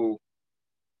physical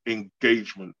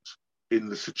engagement in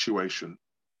the situation,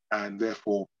 and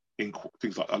therefore in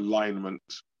things like alignment,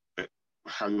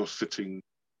 how you're sitting,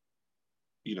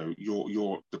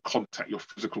 your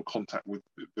physical contact with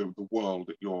the world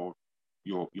that you're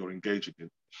engaging in.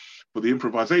 But the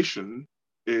improvisation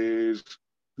is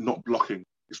not blocking.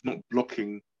 It's not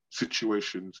blocking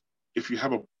situations. If you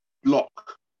have a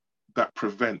block that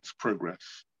prevents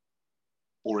progress,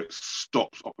 or it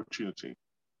stops opportunity.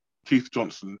 Keith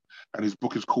Johnson, and his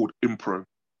book is called Impro.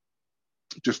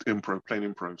 Just Impro, plain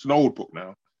Impro. It's an old book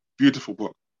now, beautiful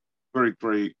book, very,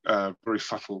 very, very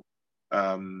subtle,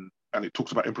 and it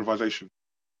talks about improvisation,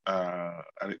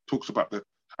 and it talks about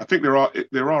I think there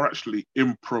are actually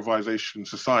improvisation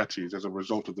societies as a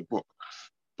result of the book,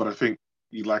 but I think,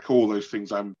 like all those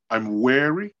things, I'm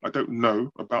wary. I don't know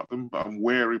about them, but I'm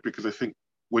wary, because I think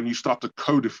when you start to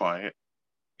codify it,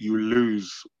 you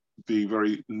lose the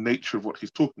very nature of what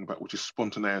he's talking about, which is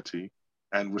spontaneity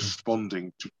and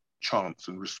responding to chance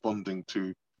and responding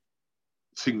to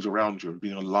things around you and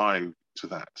being alive to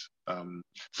that.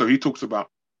 So he talks about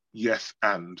yes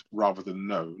and rather than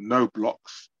no. No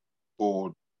blocks,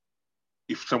 or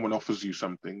if someone offers you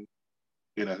something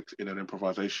in an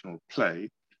improvisational play,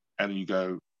 and you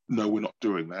go, no, we're not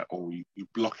doing that, or you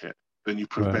block it, then you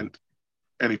prevent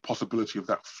any possibility of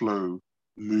that flow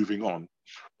moving on.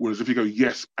 Whereas if you go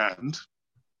yes and,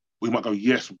 we might go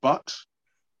yes but,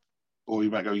 or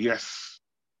you might go yes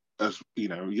as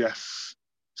yes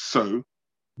so.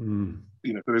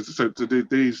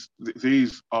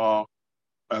 These are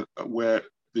where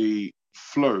the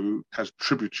flow has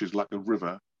tributaries like a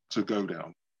river to go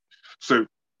down. So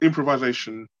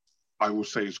improvisation, I will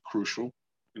say, is crucial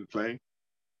in play,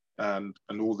 and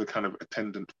all the kind of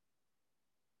attendant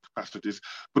capacities.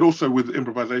 But also with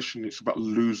improvisation, it's about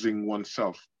losing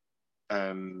oneself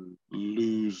and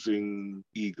losing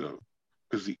ego,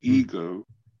 because the ego,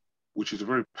 which is a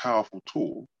very powerful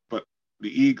tool, but the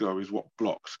ego is what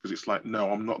blocks, because it's like,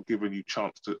 no, I'm not giving you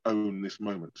chance to own this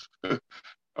moment.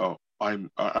 Oh, I'm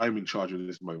in charge of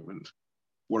this moment.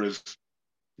 Whereas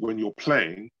when you're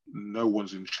playing, no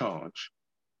one's in charge.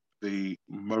 The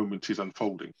moment is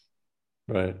unfolding.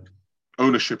 Right.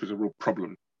 Ownership is a real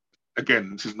problem.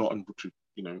 Again, this is not,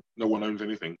 no one owns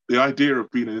anything. The idea of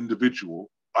being an individual,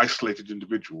 isolated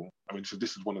individual, I mean, so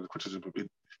this is one of the criticisms of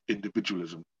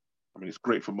individualism. I mean, it's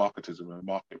great for marketers and a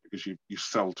market because you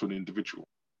sell to an individual,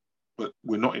 but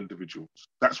we're not individuals.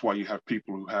 That's why you have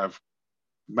people who have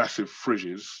massive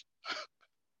fridges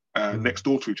next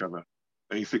door to each other.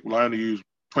 And you think, well, I only use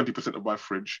 20% of my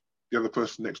fridge. The other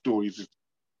person next door uses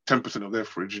 10% of their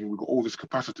fridge, and we've got all this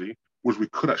capacity, whereas we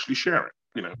could actually share it.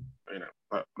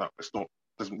 But it's not,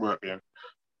 doesn't work.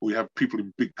 We have people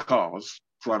in big cars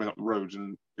driving up the roads,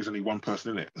 and there's only one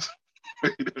person in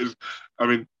it. I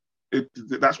mean,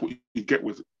 that's what you get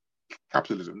with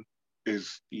capitalism,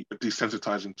 is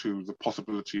desensitizing to the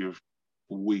possibility of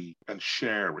we and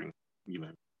sharing,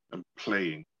 and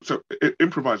playing. So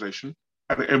improvisation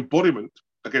and embodiment,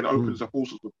 again, opens up all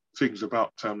sorts of things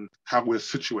about how we're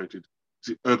situated.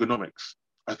 Ergonomics.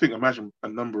 I think, imagine a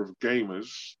number of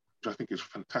gamers, which I think is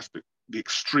fantastic. The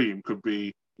extreme could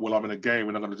be, well, I'm in a game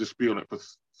and I'm going to just be on it for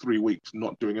 3 weeks,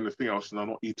 not doing anything else, and I'm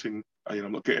not eating,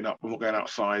 I'm not getting up, I'm not going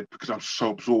outside because I'm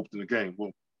so absorbed in the game.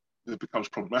 Well, it becomes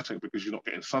problematic because you're not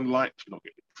getting sunlight, you're not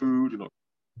getting food, you're not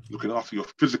looking after your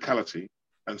physicality,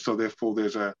 and so therefore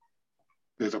there's a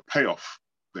payoff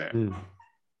there. So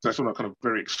that's on a kind of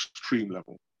very extreme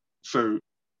level. So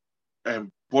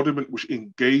embodiment which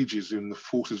engages in the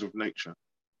forces of nature.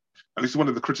 And this is one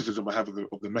of the criticisms I have of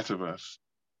the metaverse,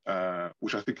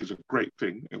 which I think is a great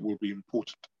thing. It will be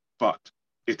important, but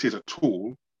it is a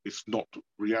tool. It's not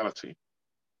reality.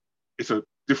 It's a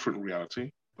different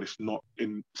reality, but it's not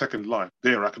in Second Life.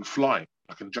 There, I can fly.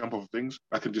 I can jump over things.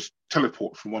 I can just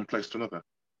teleport from one place to another.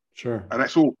 Sure. And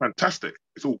that's all fantastic.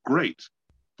 It's all great,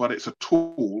 but it's a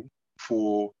tool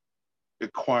for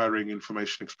acquiring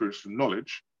information, experience, and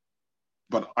knowledge.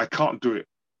 But I can't do it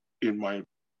in my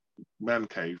man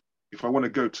cave. If I want to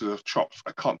go to the shops,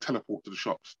 I can't teleport to the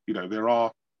shops. There are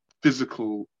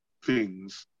physical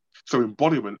things. So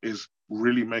embodiment is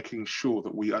really making sure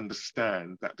that we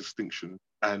understand that distinction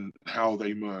and how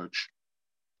they merge.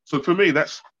 So for me,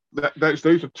 those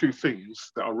are two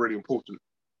things that are really important.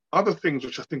 Other things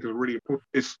which I think are really important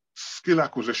is skill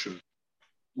acquisition.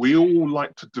 We all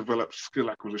like to develop skill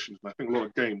acquisitions, and I think a lot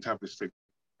of games have this thing.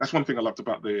 That's one thing I loved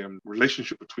about the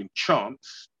relationship between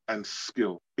chance and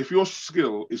skill. If your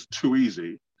skill is too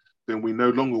easy, then we no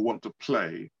longer want to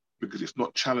play because it's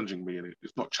not challenging me and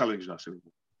it's not challenging us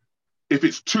anymore. If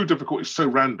it's too difficult, it's so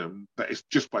random that it's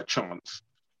just by chance,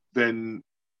 then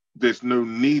there's no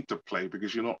need to play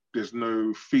because there's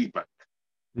no feedback.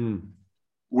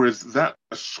 Whereas a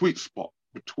sweet spot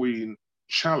between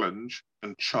challenge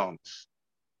and chance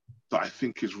that I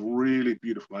think is really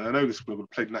beautiful. And I know this when we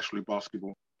played National League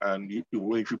basketball, and if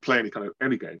you play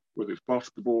any game, whether it's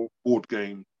basketball, board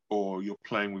game, or you're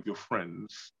playing with your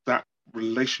friends, that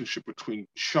relationship between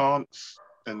chance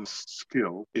and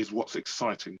skill is what's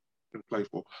exciting and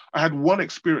playful. I had one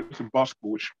experience in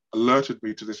basketball which alerted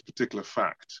me to this particular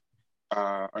fact.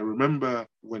 I remember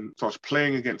I was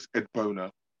playing against Ed Boner,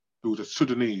 who was a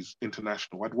Sudanese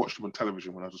international. I'd watched him on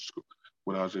television when I was at school,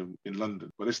 when I was in London.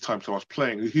 But this time, he was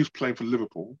playing for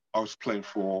Liverpool. I was playing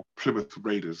for Plymouth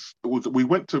Raiders. We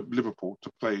went to Liverpool to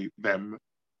play them.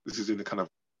 This is in the kind of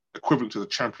equivalent to the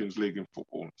Champions League in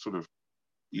football, sort of,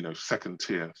 second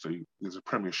tier. So there's a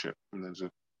Premiership and there's a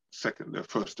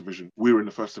first division. We were in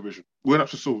the first division. We went up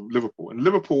to sort of Liverpool. And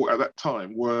Liverpool at that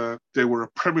time were a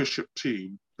Premiership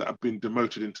team that had been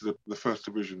demoted into the first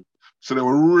division. So they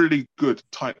were a really good,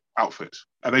 tight outfit.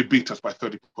 And they beat us by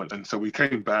 30 points. And so we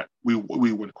came back. We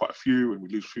won quite a few and we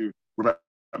lose a few. We're about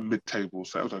mid-table,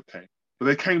 so that was okay. But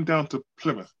they came down to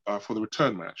Plymouth for the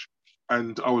return match.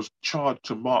 and I was charged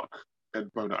to mark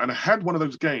Ed Boner. And I had one of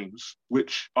those games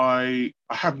which I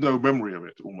have no memory of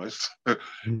it almost. It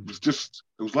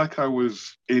was like I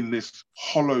was in this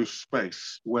hollow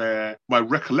space where my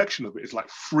recollection of it is like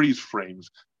freeze frames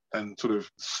and sort of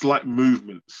slight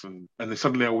movements, and then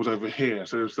suddenly I was over here.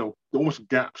 So there's almost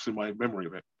gaps in my memory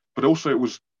of it. But also it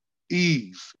was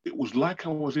ease. It was like I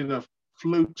was in a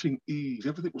floating ease.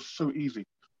 Everything was so easy.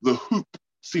 The hoop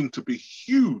seemed to be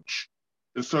huge.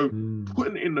 And so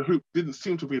putting it in the hoop didn't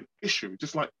seem to be an issue.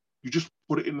 Just like you just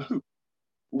put it in the hoop.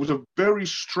 It was a very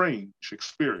strange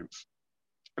experience.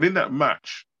 And in that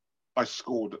match, I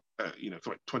scored,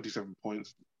 like 27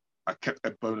 points. I kept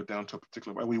Ed Boner down to a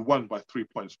particular, and we won by 3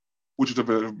 points, which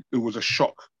was a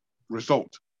shock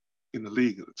result in the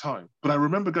league at the time. But I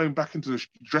remember going back into the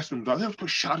dressing room, I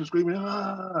was shouting, screaming,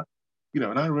 ah!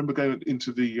 And I remember going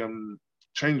into the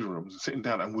change rooms and sitting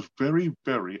down and was very,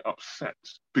 very upset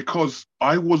because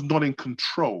I was not in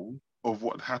control of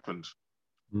what happened.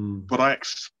 But I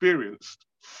experienced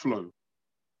flow.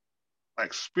 I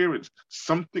experienced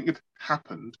something had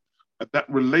happened, and that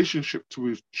relationship to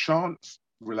his chance,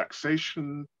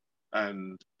 relaxation,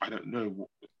 and I don't know,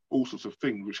 all sorts of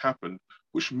things which happened,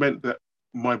 which meant that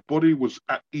my body was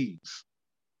at ease.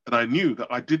 And I knew that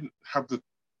I didn't have the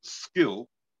skill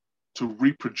to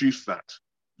reproduce that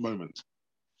moment,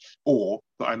 or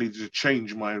that I needed to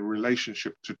change my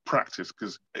relationship to practice,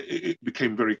 because it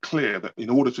became very clear that in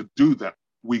order to do that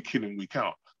week in and week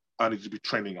out, I needed to be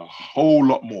training a whole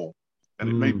lot more. And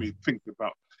it made me think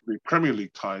about the Premier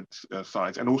League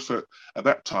sides. And also at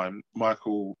that time,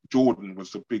 Michael Jordan was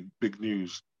the big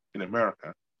news in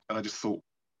America. And I just thought,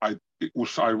 I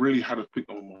really had to think,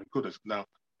 oh my goodness,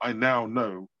 I now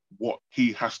know what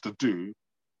he has to do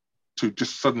to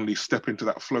just suddenly step into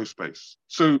that flow space.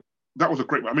 So that was a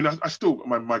great, I mean, I still,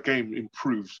 my game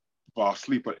improved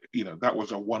vastly, but that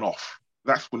was a one-off.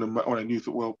 That's when I knew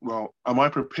that, well, am I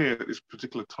prepared at this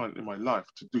particular time in my life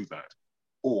to do that?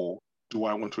 Or do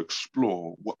I want to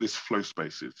explore what this flow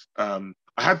space is? I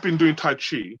had been doing Tai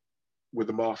Chi with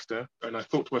the master, and I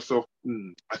thought to myself,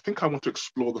 I think I want to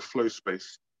explore the flow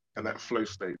space and that flow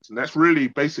state. And that's really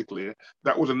basically,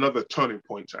 that was another turning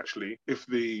point, actually. If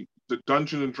the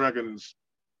Dungeons and Dragons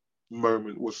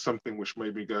moment was something which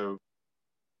made me go,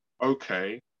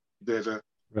 okay, there's a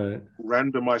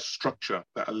randomized structure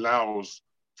that allows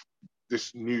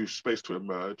this new space to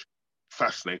emerge.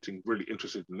 Fascinating, really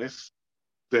interested in this.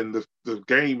 Then the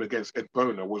game against Ed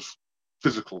Boner was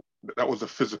physical. That was the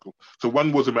physical. So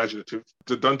one was imaginative.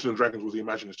 The Dungeons and Dragons was the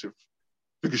imaginative,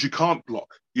 because you can't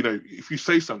block. If you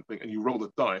say something and you roll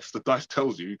the dice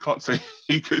tells you. You can't say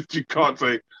you can't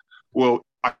say, well,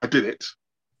 I did it.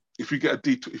 If you get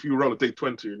if you roll a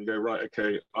D20 and you go, right,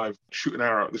 okay, I've shoot an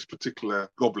arrow at this particular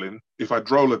goblin. If I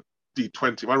roll a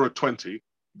D20, if I roll 20,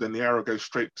 then the arrow goes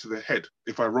straight to the head.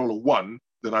 If I roll a 1,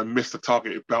 then I miss the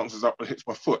target. It bounces up and hits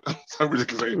my foot. So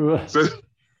ridiculous.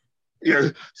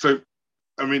 So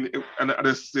I mean,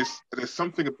 there's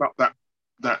something about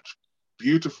that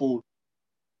beautiful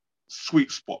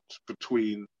sweet spot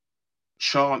between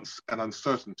chance and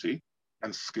uncertainty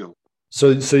and skill.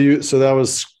 So that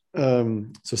was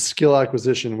skill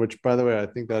acquisition, which, by the way, I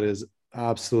think that is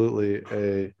absolutely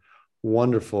a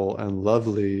wonderful and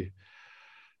lovely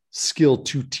skill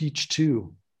to teach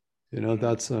too.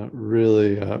 That's a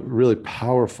really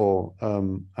powerful.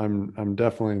 I'm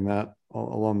definitely in that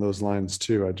along those lines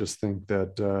too. I just think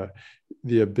that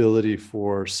the ability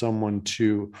for someone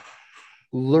to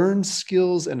learn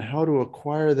skills and how to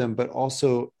acquire them, but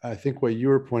also I think what you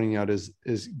were pointing out is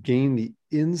gain the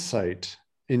insight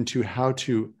into how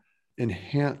to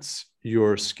enhance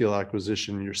your skill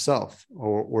acquisition yourself,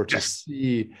 or to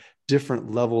see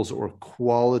different levels or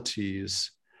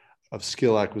qualities of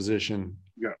skill acquisition.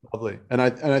 Yeah. Lovely. And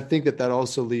I think that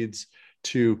also leads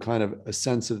to kind of a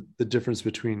sense of the difference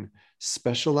between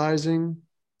specializing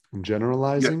and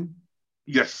generalizing.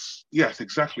 Yes,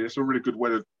 exactly. That's a really good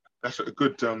that's a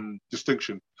good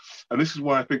distinction. And this is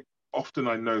why I think often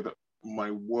I know that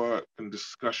my work and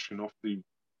discussion often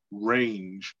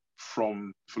range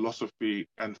from philosophy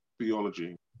and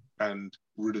theology and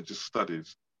religious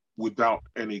studies without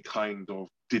any kind of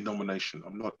denomination.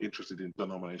 I'm not interested in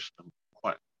denomination. I'm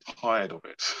quite tired of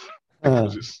it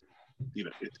because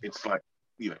it's like,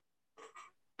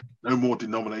 no more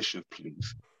denomination,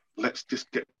 please. Let's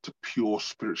just get to pure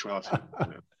spirituality.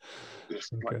 Let's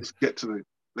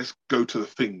go to the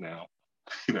thing now.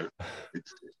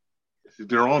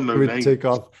 There are no names. Take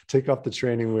off the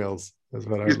training wheels. That's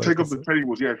what I would take off the training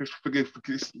wheels. Yeah, just forgive.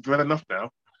 It's had enough now.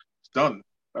 It's done.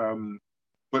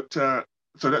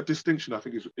 So that distinction, I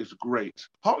think, is great.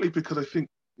 Partly because I think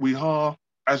we are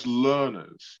as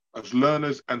learners and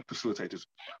facilitators,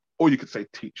 or you could say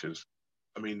teachers.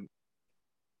 I mean,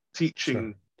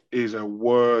 teaching is a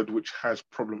word which is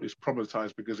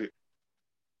problematized because it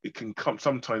can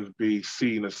sometimes be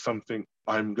seen as something,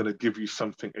 I'm going to give you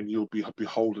something and you'll be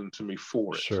beholden to me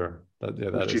for it. Sure.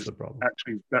 That is the problem.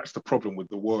 Actually, that's the problem with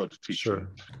the word teaching. Sure.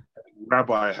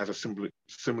 Rabbi has a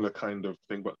similar kind of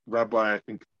thing, but rabbi, I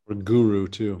think, or guru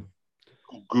too.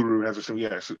 Guru has a similar,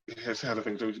 yes, it has had a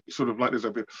thing. So it's sort of like there's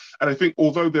a bit, and I think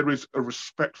although there is a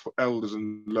respect for elders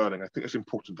and learning, I think it's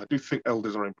important. I do think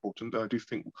elders are important, and I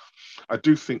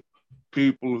do think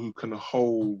people who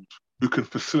can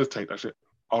facilitate, as it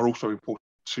are also important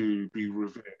to be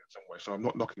revered in some way. So I'm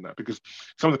not knocking that, because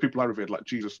some of the people I revered, like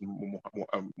Jesus and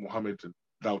Muhammad and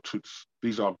Lao Tzu,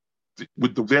 these are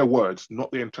with their words,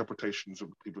 not the interpretations of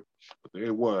the people, but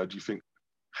their words. You think,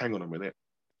 hang on a minute,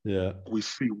 yeah, we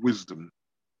see wisdom.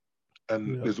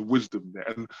 And there's a wisdom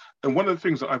there. And one of the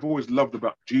things that I've always loved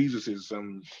about Jesus is,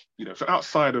 so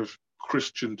outside of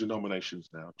Christian denominations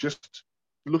now, just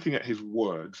looking at his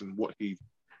words and what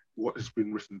has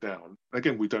been written down.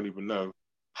 Again, we don't even know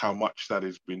how much that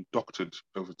has been doctored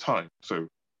over time. So,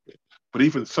 but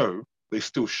even so, they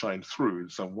still shine through in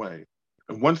some way.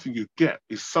 And one thing you get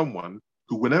is someone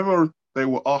who, whenever they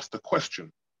were asked a question,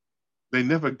 they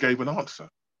never gave an answer.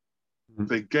 Mm-hmm.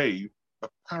 They gave a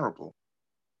parable.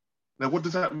 Now, what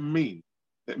does that mean?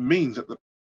 It means that the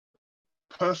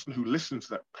person who listens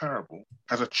to that parable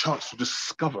has a chance to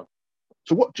discover.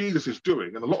 So what Jesus is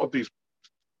doing, and a lot of these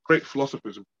great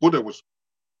philosophers, and Buddha was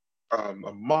a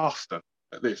master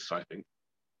at this, I think,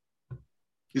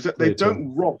 is that they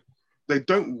don't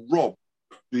rob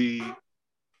the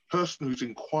person who's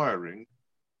inquiring,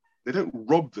 they don't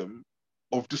rob them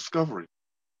of discovery.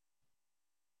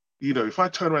 If I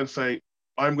turn around and say,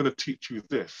 I'm going to teach you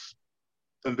this,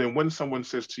 and then when someone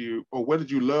says to you, oh, where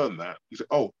did you learn that? You say,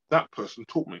 oh, that person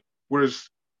taught me. Whereas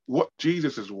what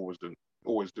Jesus is always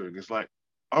doing is like,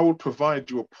 I will provide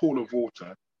you a pool of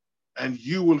water and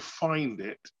you will find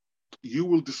it. You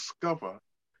will discover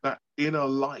that inner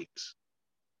light,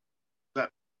 that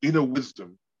inner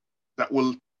wisdom that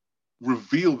will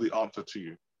reveal the answer to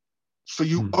you. So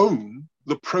you own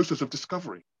the process of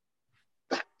discovery.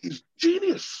 That is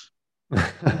genius.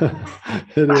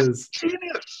 That's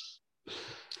genius.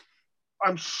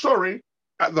 I'm sorry,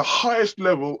 at the highest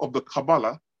level of the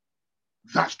Kabbalah,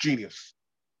 that's genius.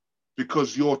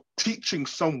 Because you're teaching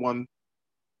someone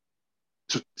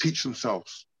to teach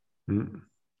themselves. And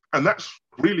that's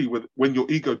really when your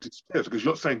ego disappears, because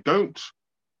you're not saying, don't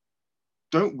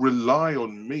rely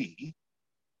on me.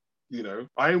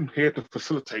 I am here to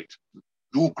facilitate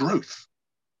your growth.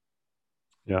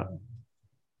 Yeah.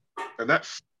 And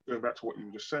that's going back to what you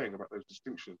were just saying about those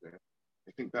distinctions there.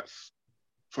 I think that's,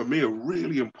 for me, a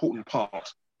really important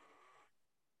part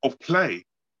of play,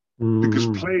 because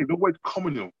play is always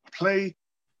communal. Play,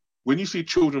 when you see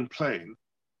children playing,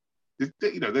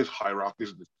 there's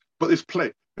hierarchies, but there's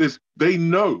play. They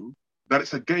know that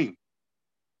it's a game,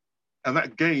 and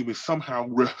that game is somehow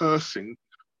rehearsing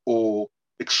or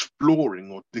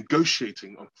exploring or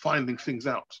negotiating or finding things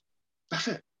out. That's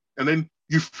it. And then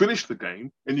you finish the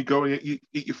game and you go and eat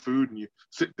your food and you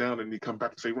sit down and you come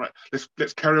back and say, right,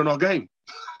 let's carry on our game.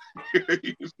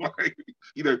 It's like,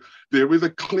 there is a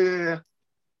clear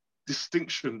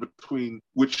distinction between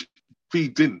which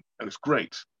feeds in, and it's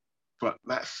great. But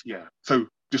that's, so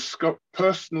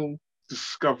personal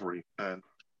discovery and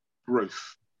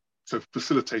growth. So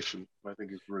facilitation, I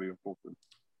think, is really important.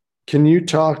 Can you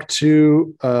talk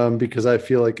to, because I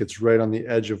feel like it's right on the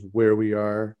edge of where we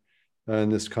are in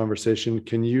this conversation,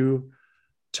 can you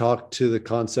talk to the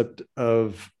concept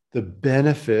of the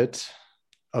benefit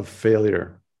of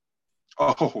failure?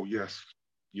 Oh, yes.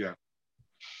 Yes.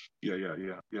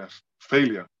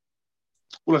 Failure.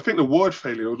 Well, I think the word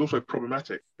failure is also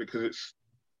problematic because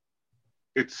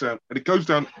it's and it goes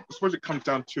down, I suppose it comes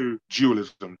down to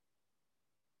dualism.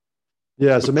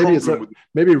 Yeah, so maybe it's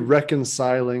maybe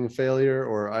reconciling failure,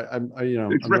 or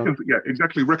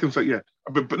exactly, reconcile. Yeah,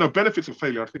 but no, benefits of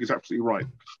failure, I think, is absolutely right.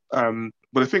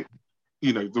 But I think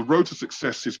the road to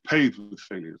success is paved with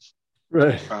failures.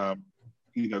 Right.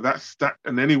 That's that,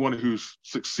 and anyone who's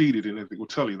succeeded in anything will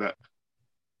tell you that.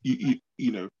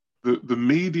 The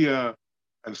media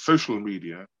and social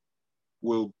media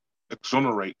will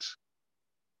exonerate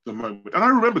the moment. And I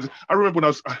remember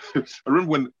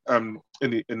when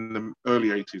in the early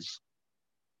 80s,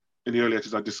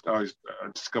 I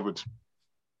discovered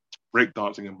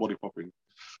breakdancing and body popping.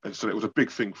 And so it was a big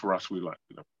thing for us. We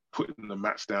putting the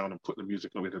mats down and putting the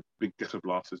music on. We had big ghetto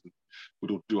blasters and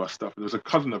we'd all do our stuff. And there was a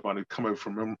cousin of mine who'd come over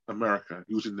from America.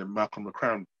 He was in the Malcolm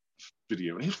McCrown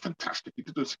video, and he was fantastic. He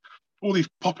did all these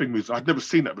popping moves. I'd never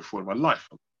seen that before in my life.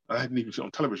 I hadn't even seen it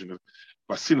on television.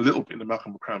 But I'd seen a little bit in the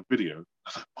Malcolm McCrown video. I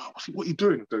was like, wow, what are you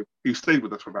doing? So he stayed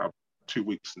with us for about 2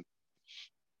 weeks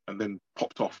and then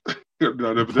popped off.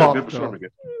 Never saw him again.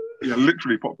 Yeah,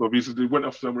 literally popped off. He went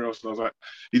off somewhere else, and I was like,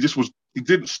 he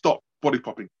didn't stop body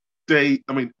popping.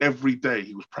 Every day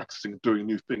he was practicing doing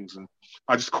new things, and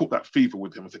I just caught that fever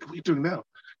with him. I was like, what are you doing now? And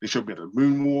he showed me how to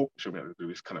moonwalk, showed me how to do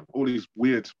this kind of all these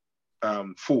weird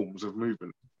forms of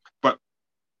movement. But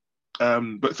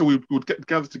so we would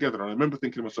gather together, and I remember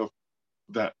thinking to myself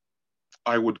that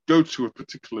I would go to a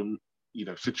particular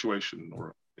situation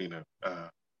or a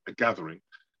gathering,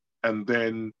 and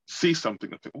then see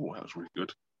something and think, oh, that was really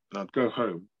good, and I'd go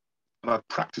home and I'd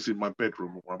practice in my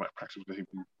bedroom, or I might practice with him.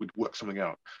 We'd work something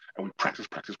out, and we'd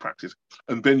practice,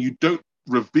 and then you don't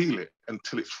reveal it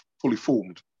until it's fully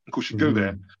formed. Of course, you go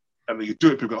there, and then you do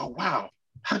it. People go, "Oh wow,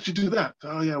 how did you do that?"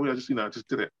 Oh yeah, I just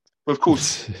did it. But of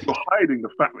course, you're hiding the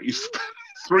fact that you spent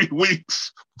 3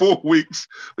 weeks, 4 weeks,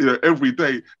 every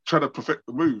day trying to perfect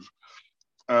the move,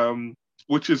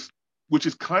 which is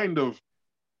kind of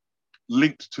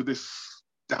linked to this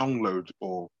download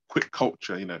or quick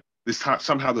culture.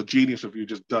 Somehow the genius of you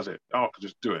just does it. Oh, I can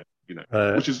just do it.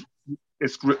 Which is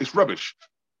it's rubbish.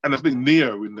 And I think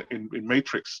Neo in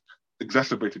Matrix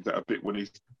exacerbated that a bit when he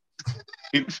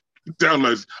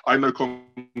downloads, I know Kung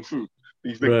Fu. And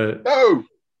you think, no, it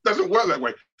doesn't work that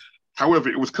way. However,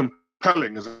 it was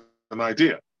compelling as an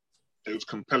idea. It was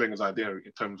compelling as an idea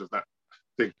in terms of that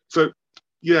thing. So,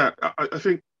 yeah, I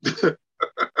think,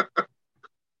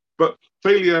 but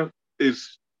failure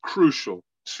is crucial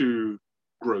to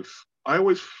growth. I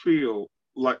always feel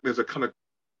like there's a kind of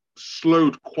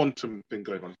slowed quantum thing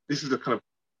going on. This is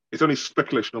it's only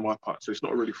speculation on my part, so it's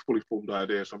not a really fully formed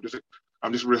idea. So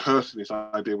I'm just rehearsing this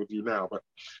idea with you now. But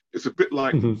it's a bit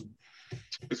like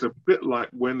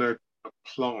when a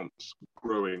plant's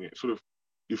growing, it sort of,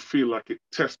 you feel like it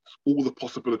tests all the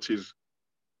possibilities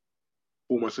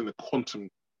almost in the quantum,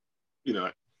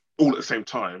 all at the same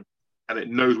time, and it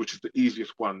knows which is the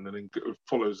easiest one, and then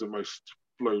follows the most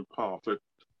flowed path. So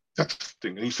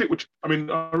testing, and you see I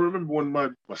remember when my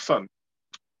son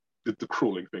did the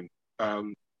crawling thing,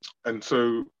 and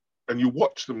you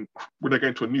watch them when they go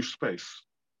into a new space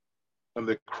and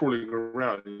they're crawling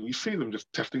around, and you see them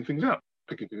just testing things out,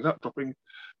 picking things up, dropping,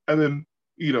 and then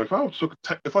if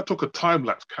I took a time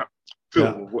lapse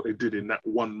film of what they did in that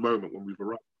one moment when we've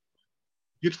arrived,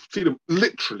 you'd see them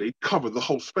literally cover the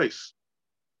whole space,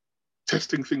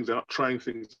 testing things out, trying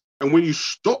things, and when you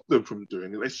stop them from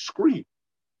doing it, they scream.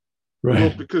 Right.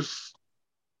 Well, because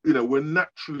we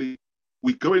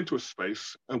go into a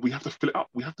space and we have to fill it up.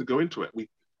 We have to go into it. We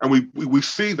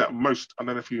see that most. I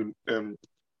don't know if you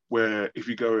where if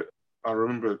you go. I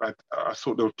remember I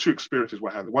saw there were 2 experiences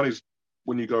where I had. One is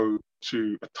when you go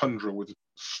to a tundra where the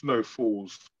snow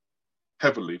falls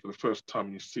heavily for the first time,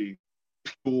 and you see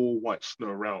pure white snow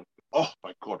around. Oh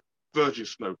my God, virgin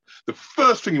snow. The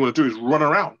first thing you want to do is run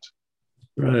around,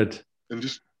 right, and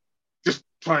just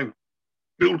try and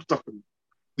build stuff,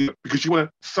 because you want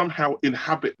to somehow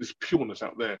inhabit this pureness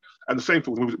out there. And the same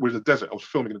thing with the desert. I was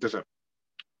filming in the desert,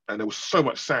 and there was so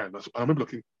much sand. I remember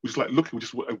we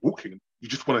just walking. You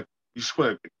just want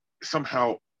to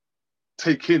somehow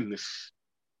take in this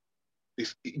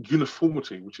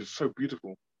uniformity, which is so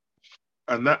beautiful.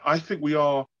 And that, I think we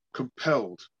are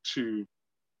compelled to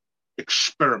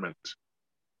experiment.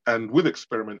 And with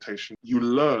experimentation, you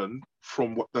learn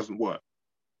from what doesn't work.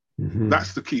 Mm-hmm.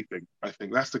 That's the key thing. I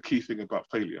think that's the key thing about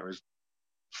failure. Is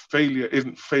failure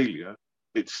isn't failure.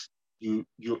 It's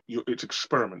it's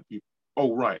experiment.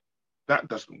 Right, that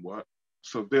doesn't work.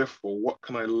 So therefore, what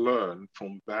can I learn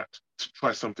from that to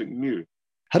try something new?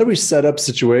 How do we set up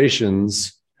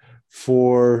situations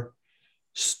for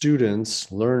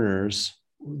students, learners,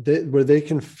 where they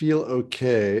can feel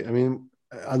okay? I mean,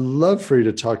 I'd love for you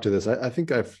to talk to this. I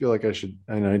feel like I should,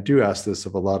 and I do ask this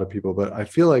of a lot of people, but I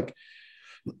feel like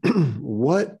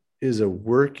what is a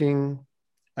working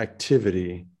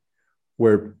activity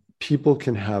where people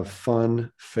can have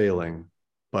fun failing,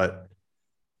 but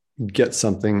get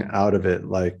something out of it?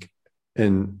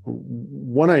 And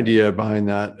one idea behind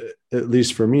that, at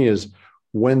least for me, is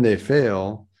when they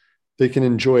fail, they can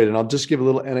enjoy it. And I'll just give a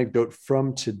little anecdote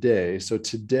from today. So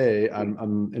today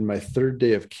I'm in my 3rd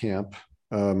day of camp.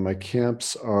 My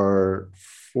camps are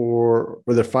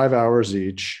they're 5 hours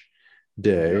each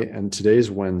day, and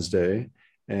today's Wednesday.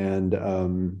 And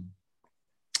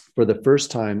for the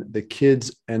first time, the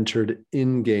kids entered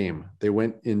in game. They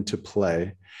went into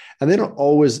play, and they don't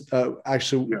always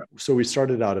So we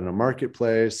started out in a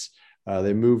marketplace.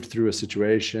 They moved through a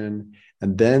situation,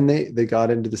 and then they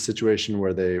got into the situation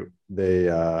where they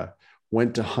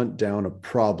went to hunt down a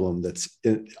problem that's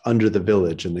under the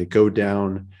village, and they go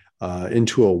down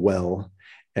into a well,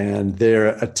 and they're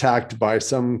attacked by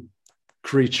some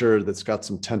creature that's got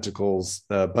some tentacles,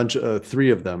 a bunch of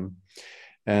three of them.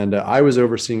 And I was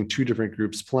overseeing two different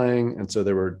groups playing. And so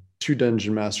there were two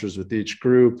dungeon masters with each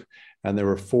group, and there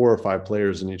were 4 or 5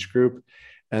 players in each group.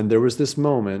 And there was this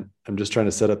moment, I'm just trying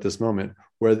to set up this moment,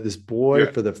 where this boy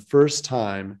for the first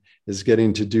time is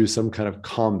getting to do some kind of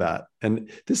combat. And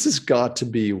this has got to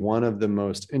be one of the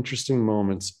most interesting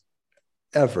moments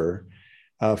ever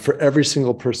for every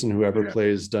single person who ever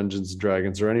plays Dungeons and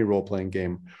Dragons or any role-playing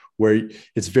game, where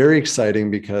it's very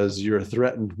exciting because you're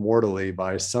threatened mortally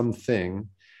by something,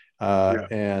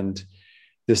 and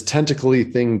this tentacly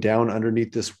thing down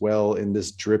underneath this well in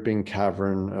this dripping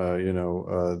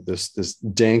cavern, this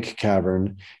dank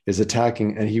cavern is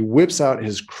attacking, and he whips out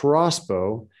his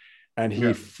crossbow and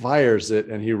he fires it,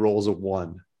 and he rolls a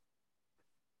 1.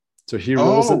 So he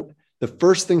rolls it. The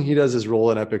first thing he does is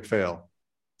roll an epic fail.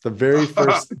 The very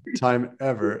first time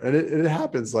ever. And it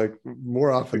happens like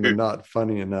more often than not,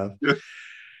 funny enough.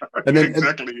 And then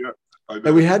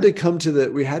and we had to come to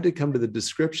the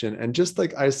description. And just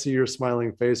like I see your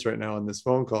smiling face right now on this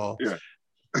phone call,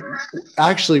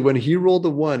 actually, when he rolled the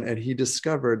 1 and he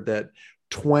discovered that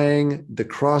twang, the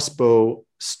crossbow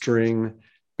string,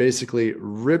 basically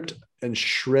ripped and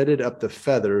shredded up the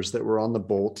feathers that were on the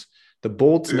bolt. The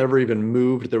bolts never even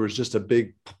moved. There was just a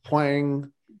big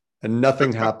twang, and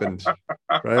nothing happened,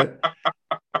 right?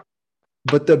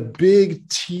 But the big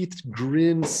teeth,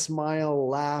 grin, smile,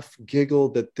 laugh, giggle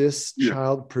that this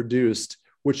child produced,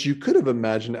 which you could have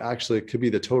imagined actually could be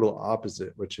the total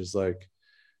opposite, which is like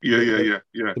the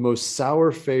most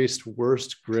sour-faced,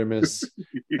 worst grimace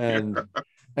and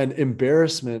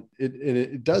embarrassment.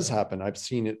 It does happen. I've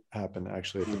seen it happen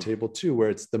actually at the table too,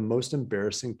 where it's the most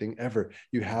embarrassing thing ever.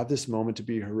 You have this moment to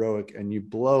be heroic and you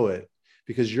blow it,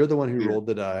 because you're the one who rolled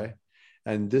the die,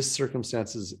 and this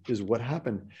circumstance is what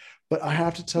happened. But I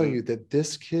have to tell you that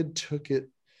this kid took it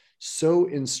so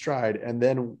in stride. And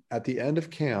then at the end of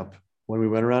camp, when we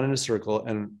went around in a circle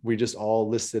and we just all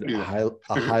listed a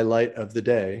highlight of the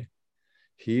day,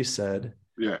 he said,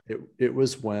 it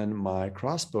was when my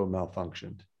crossbow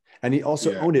malfunctioned. And he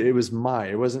also owned it. It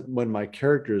wasn't when my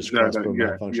character's crossbow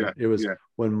malfunctioned. It was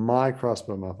when my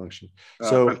crossbow malfunctioned.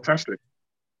 So fantastic.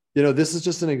 This is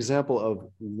just an example of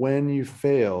when you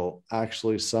fail,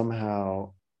 actually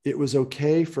somehow it was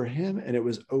okay for him and it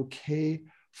was okay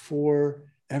for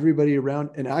everybody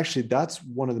around. And actually, that's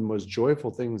one of the most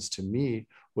joyful things to me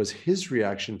was his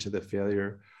reaction to the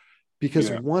failure,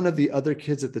 because one of the other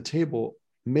kids at the table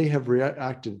may have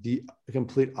reacted the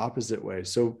complete opposite way.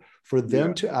 So for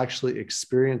them to actually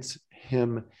experience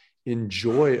him in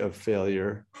joy of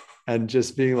failure and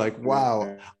just being like,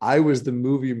 wow, I was the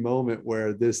movie moment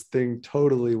where this thing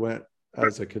totally went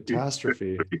as a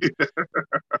catastrophe.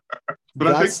 But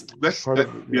I think that's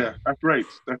great.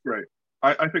 That's great.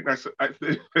 I think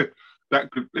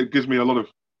it gives me a lot of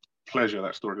pleasure,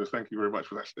 that story. So thank you very much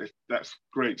for that. That's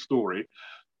great story.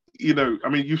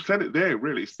 You said it there,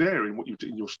 really. It's there in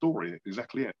in your story.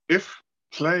 Exactly it. If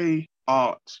play,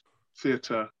 art,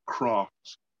 theatre,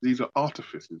 crafts, these are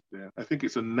artifices there. I think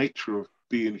it's a nature of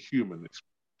being human. It's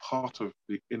part of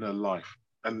the inner life.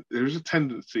 And there is a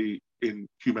tendency in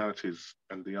humanities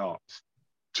and the arts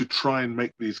to try and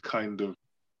make these kind of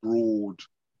broad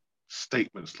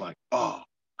statements like,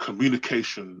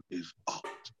 communication is art.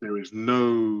 There is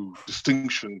no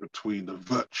distinction between the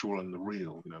virtual and the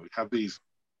real. We have these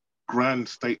grand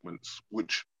statements,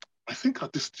 which I think are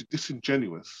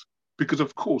disingenuous, because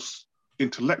of course,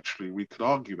 intellectually, we could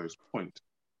argue those points.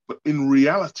 But in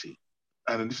reality,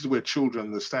 and this is where children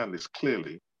understand this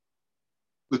clearly,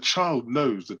 the child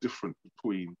knows the difference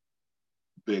between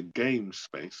their game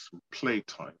space and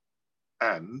playtime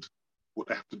and what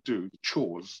they have to do, the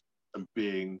chores and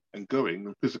going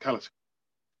and physicality.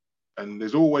 And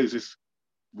there's always this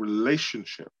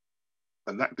relationship.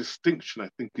 And that distinction, I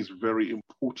think, is very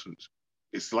important.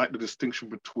 It's like the distinction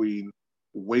between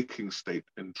waking state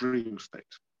and dream state.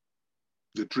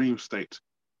 The dream state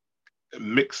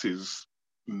mixes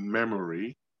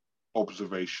memory,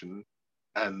 observation,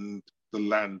 and the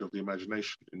land of the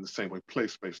imagination in the same way play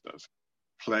space does.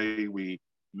 Play, we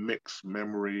mix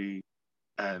memory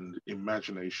and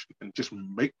imagination and just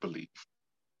make believe.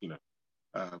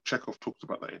 Chekhov talks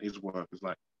about that in his work. It's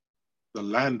like the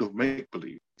land of make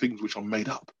believe, things which are made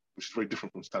up, which is very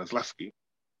different from Stanislavski,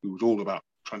 who was all about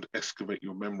trying to excavate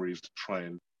your memories to try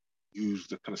and use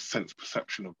the kind of sense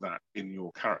perception of that in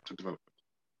your character development.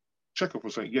 Chekhov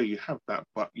was saying, yeah, you have that,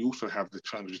 but you also have the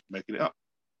challenges of making it up.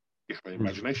 You have an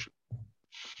imagination,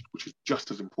 which is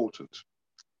just as important as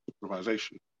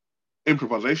improvisation.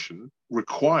 Improvisation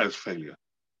requires failure.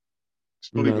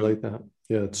 It's not I like that.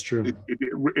 Yeah, it's true.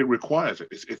 It requires it.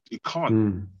 It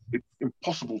can't. It's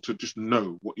impossible to just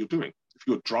know what you're doing. If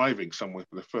you're driving somewhere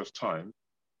for the first time,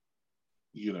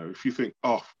 if you think,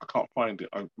 oh, I can't find it.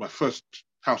 My first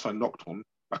house I knocked on,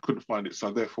 I couldn't find it,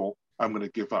 so therefore I'm going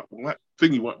to give up. Well, that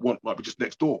thing you want might be just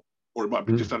next door, or it might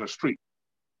be just down the street.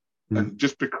 And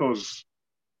just because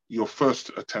your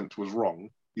first attempt was wrong,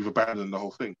 you've abandoned the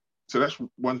whole thing. So that's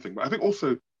one thing. But I think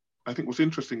what's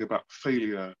interesting about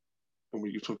failure, and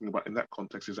what you're talking about in that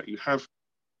context, is that you have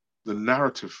the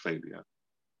narrative failure,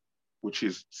 which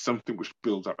is something which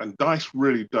builds up. And dice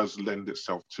really does lend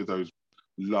itself to those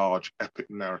large, epic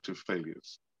narrative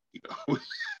failures.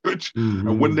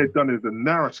 And when they're done as a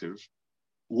narrative,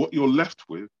 what you're left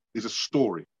with is a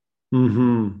story.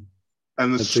 And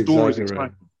the story is exciting.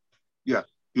 Right. Yeah,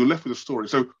 you're left with a story.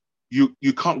 So you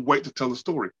can't wait to tell the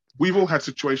story. We've all had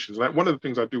situations, like one of the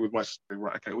things I do with my story,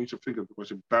 right, okay, I want you to think of the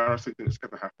most embarrassing thing that's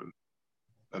ever happened.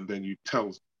 And then you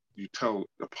tell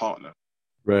a partner.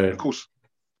 Right. And of course,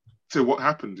 so what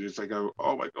happens is they go,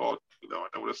 oh my God, I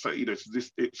don't want to say,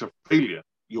 it's a failure.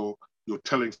 You're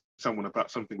telling someone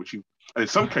about something which and in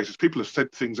some cases, people have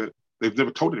said things that they've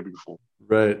never told anybody before.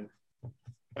 Right.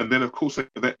 And then, of course,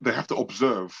 they have to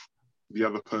observe the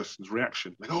other person's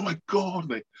reaction. Like, oh my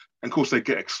God. And of course, they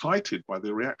get excited by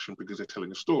their reaction because they're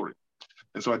telling a story.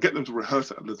 And so I get them to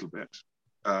rehearse it a little bit.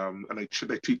 And they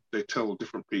tell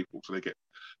different people. So they get,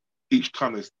 each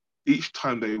time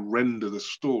they render the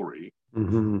story,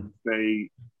 they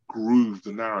groove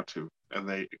the narrative and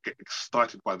they get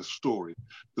excited by the story.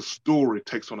 The story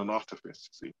takes on an artifice,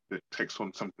 see, it takes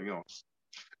on something else.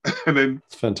 And then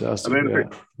it's fantastic. And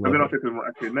then I say to them,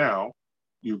 okay, now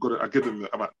I give them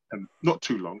about, and not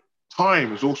too long.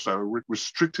 Time is also,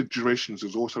 restricted durations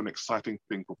is also an exciting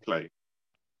thing for play.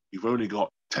 You've only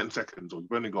got 10 seconds or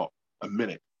you've only got a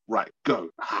minute. Right, go.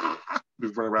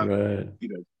 Move around,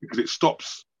 because it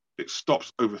stops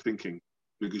overthinking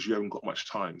because you haven't got much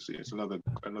time. See, it's another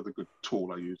good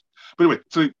tool I use. But anyway,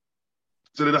 so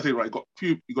then I think, right,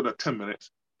 you got 10 minutes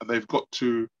and they've got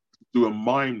to do a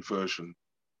mime version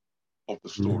of the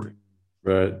story.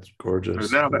 Right, it's gorgeous.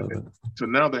 So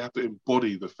now they have to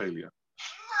embody the failure.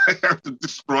 They have to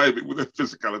describe it with their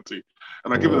physicality.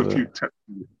 And I give them a few tips.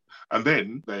 And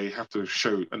then they have to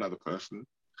show another person.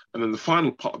 And then the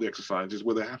final part of the exercise is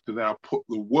where they have to now put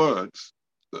the words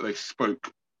that they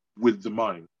spoke with the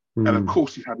mime. And of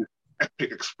course, you have this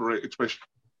epic expression.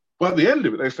 But at the end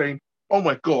of it, they're saying, oh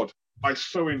my God, I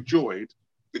so enjoyed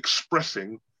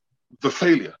expressing the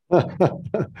failure.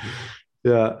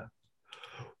 Yeah.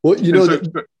 Well, go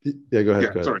ahead. Go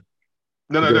ahead. Sorry.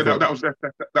 No.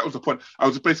 That was the point. I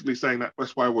was basically saying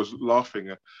that's why I was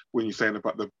laughing when you're saying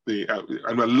about the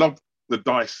and I love the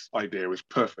dice idea is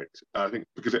perfect. I think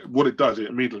because what it does,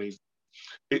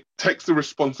 it takes the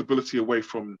responsibility away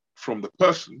from the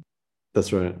person.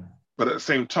 That's right. But at the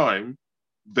same time,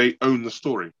 they own the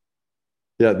story.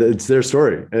 Yeah, it's their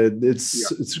story.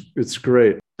 It's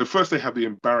great. So first they have the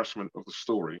embarrassment of the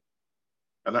story.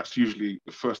 And that's usually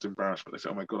the first embarrassment. They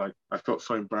say, oh my God, I felt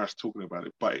so embarrassed talking about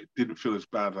it, but it didn't feel as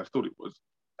bad as I thought it was.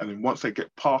 And then once they get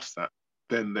past that,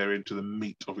 then they're into the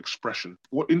meat of expression.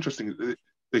 What's interesting is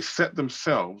they set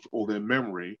themselves or their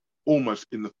memory almost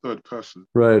in the third person.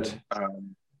 Right.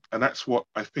 And that's what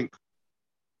I think,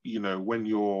 when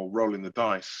you're rolling the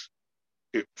dice,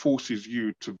 it forces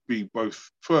you to be both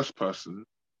first person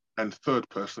and third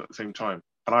person at the same time.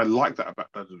 And I like that about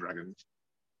Dungeons and Dragons.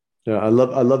 Yeah, I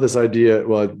love this idea.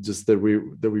 Well, just that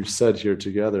we've said here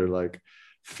together, like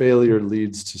failure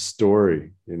leads to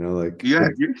story.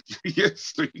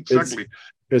 Yes, exactly.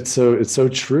 It's so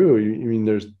true. I mean,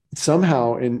 there's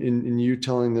somehow in you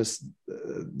telling this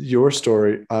your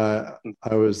story.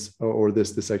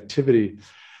 This activity.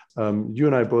 You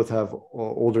and I both have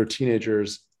older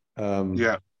teenagers.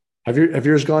 Yeah. Have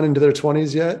yours gone into their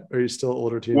 20s yet? Or are you still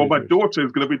older teenagers? Well, my daughter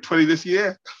is going to be 20 this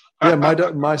year. Yeah,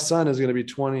 my son is going to be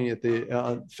 20 at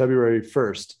the February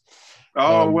 1st.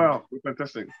 Oh wow,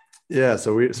 fantastic! Yeah,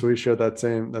 so we shared that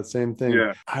same thing.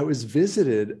 Yeah, I was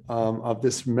visited of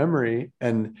this memory,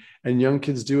 and young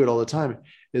kids do it all the time.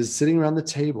 Is sitting around the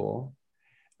table,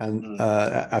 and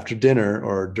after dinner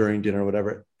or during dinner or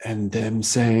whatever, and them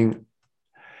saying,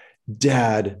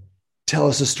 "Dad, tell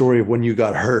us a story of when you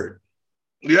got hurt."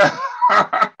 Yeah.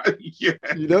 Yeah.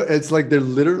 It's like they're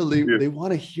literally, Yeah. they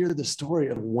want to hear the story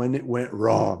of when it went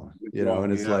wrong,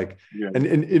 and it's like, Yeah.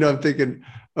 and I'm thinking,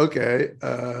 okay,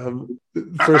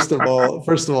 first of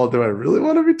all, do I really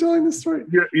want to be telling this story?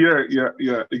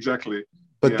 Yeah, exactly.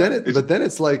 But Yeah. then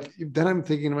it's like, then I'm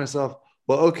thinking to myself,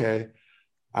 well, okay,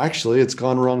 actually it's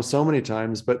gone wrong so many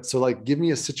times, but so like, give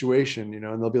me a situation,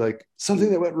 and they'll be like,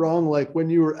 something that went wrong, like when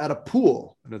you were at a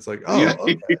pool, and it's like, oh, Yeah.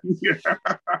 okay. Yeah.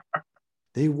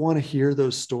 They want to hear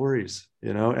those stories,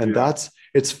 and Yeah.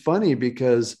 it's funny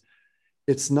because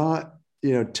it's not,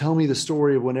 tell me the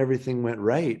story of when everything went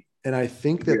right. And I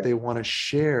think that Yeah. they want to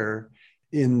share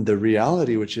in the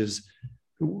reality, which is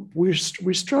we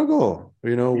struggle,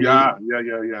 Yeah. Yeah. and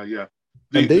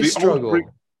they The old Greek, struggle.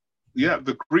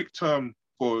 the Greek term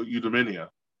for eudaimonia,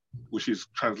 which is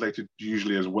translated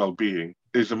usually as well-being,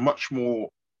 is a much more,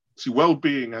 see,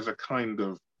 well-being has a kind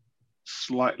of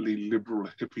slightly liberal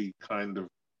hippie kind of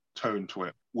tone to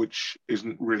it, which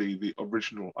isn't really the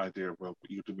original idea of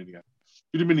eudaimonia.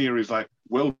 Eudaimonia is like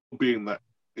well-being that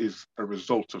is a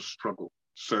result of struggle.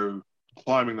 So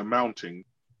climbing the mountain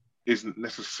isn't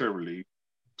necessarily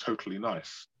totally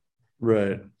nice.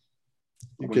 Right. You're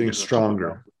When you getting get to the top of the stronger.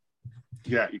 mountain,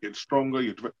 yeah, you get stronger.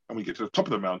 And when you get to the top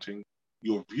of the mountain,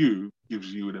 your view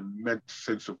gives you an immense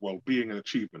sense of well-being and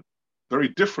achievement. Very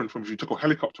different from if you took a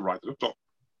helicopter ride to the top.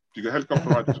 You get a helicopter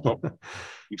ride to the top,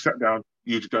 you sat down,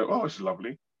 you just go, oh, this is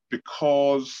lovely,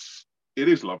 because it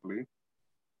is lovely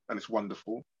and it's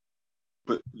wonderful,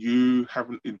 but you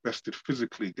haven't invested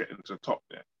physically getting to the top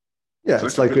there. Yeah, So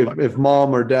it's it's a like bit like, if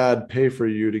mom or dad pay for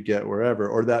you to get wherever,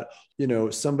 or that,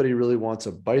 somebody really wants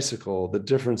a bicycle, the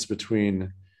difference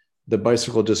between the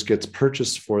bicycle just gets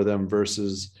purchased for them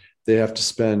versus they have to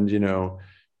spend,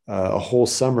 a whole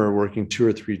summer working 2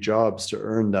 or 3 jobs to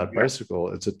earn that yeah,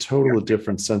 bicycle. It's a yeah, totally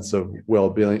different sense of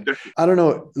well-being. definitely. I don't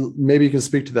know. Maybe you can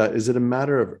speak to that. Is it a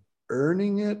matter of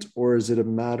earning it, or is it a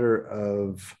matter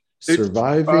of It's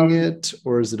surviving it,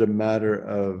 or is it a matter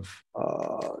of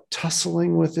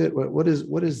tussling with it? What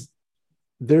is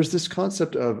there's this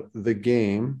concept of the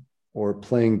game, or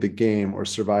playing the game, or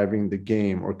surviving the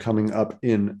game, or coming up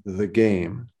in the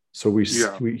game. So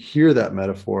yeah, we hear that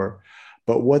metaphor,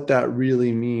 but what that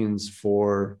really means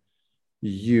for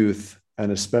youth,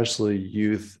 and especially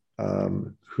youth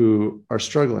who are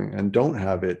struggling and don't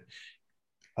have it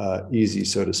easy,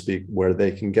 so to speak, where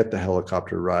they can get the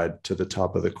helicopter ride to the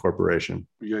top of the corporation.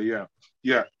 yeah.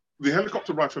 The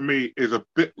helicopter ride for me is a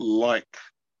bit like,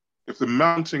 if the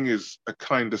mounting is a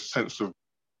kind of sense of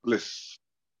bliss,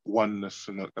 oneness,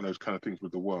 and those kind of things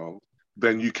with the world,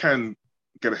 then you can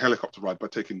get a helicopter ride by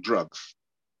taking drugs.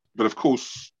 But of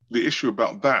course, the issue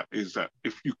about that is that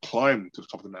if you climb to the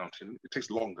top of the mountain, it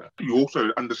takes longer. You also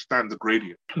understand the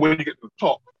gradient. When you get to the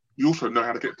top, you also know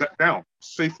how to get down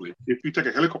safely. If you take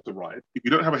a helicopter ride, if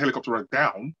you don't have a helicopter ride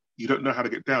down, you don't know how to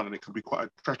get down, and it can be quite a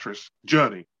treacherous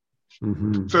journey.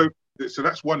 Mm-hmm. So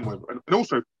that's one way. And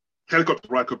also, helicopter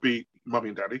ride could be mummy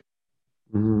and daddy.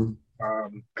 Mm-hmm.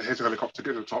 And here's a helicopter,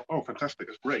 get to the top. Oh, fantastic,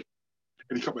 that's great.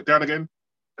 And you come back down again,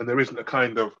 and there isn't a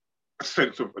kind of a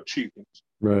sense of achievement.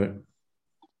 Right.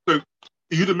 So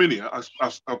eudaimonia,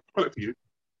 I'll spell it for you.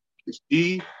 It's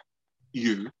EUDAIMONIA.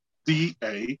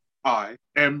 I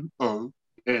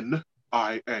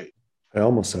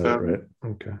almost said it right.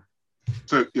 Okay.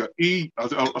 So yeah,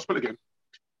 I'll spell it again.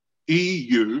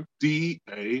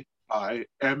 EUDAIMONIA.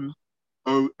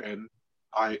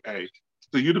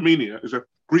 So eudaimonia is a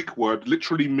Greek word,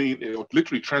 literally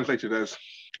translated as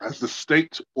the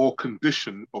state or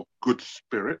condition of good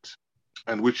spirit,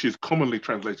 and which is commonly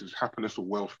translated as happiness or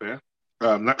welfare.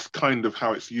 That's kind of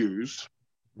how it's used.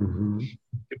 Mm-hmm.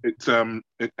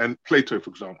 And Plato, for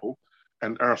example,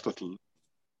 and Aristotle,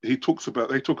 they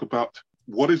talk about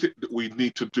what is it that we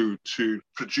need to do to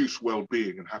produce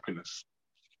well-being and happiness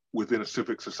within a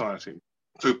civic society.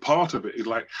 So part of it is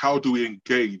like, how do we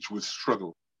engage with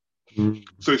struggle? Mm-hmm.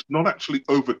 So it's not actually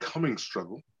overcoming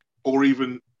struggle or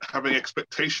even having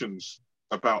expectations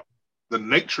about the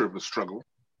nature of the struggle.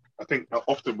 I think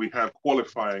often we have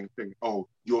qualifying thing. Oh,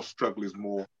 your struggle is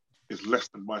less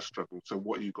than my struggle. So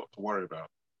what you got to worry about?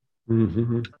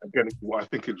 Mm-hmm. Again, what I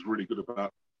think is really good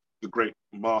about the great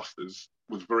masters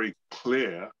was very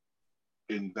clear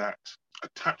in that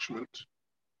attachment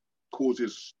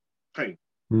causes pain.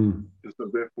 Mm. And so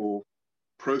therefore,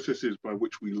 processes by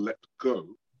which we let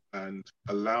go and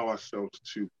allow ourselves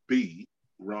to be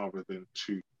rather than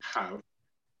to have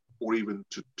or even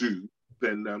to do,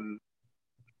 then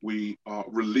we are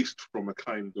released from a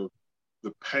kind of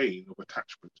the pain of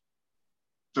attachment.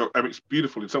 So I mean, it's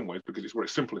beautiful in some ways because it's very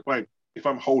simple. If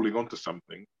I'm holding on to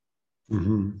something,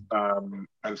 mm-hmm.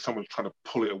 And someone's trying to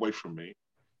pull it away from me,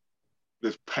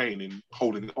 there's pain in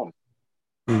holding it on.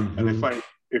 Mm-hmm. And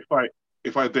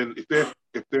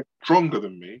if they're stronger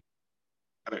than me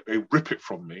and they rip it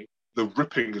from me, the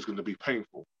ripping is going to be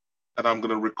painful, and I'm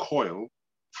going to recoil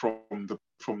from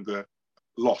the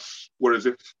loss. Whereas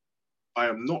if I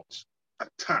am not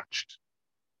attached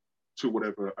to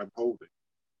whatever I'm holding,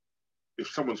 if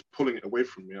someone's pulling it away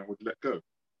from me, I would let go,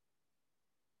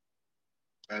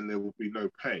 and there will be no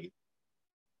pain,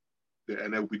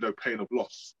 and there will be no pain of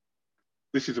loss.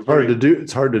 This is hard to do.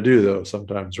 It's hard to do though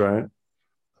sometimes, right?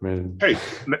 I mean, hey,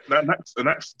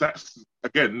 that's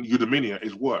again, eudaimonia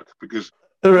is work, because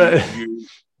right.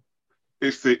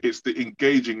 it's the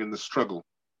engaging in the struggle.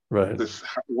 Right.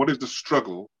 What is the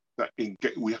struggle that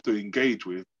we have to engage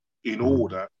with in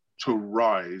order to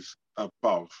rise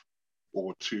above,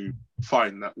 or to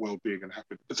find that well-being and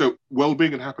happiness? So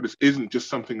well-being and happiness isn't just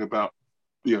something about,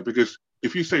 because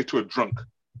if you say to a drunk,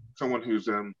 someone who's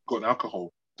got an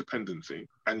alcohol dependency,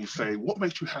 and you say, what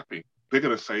makes you happy? They're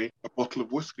going to say a bottle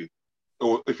of whiskey.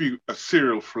 Or if you a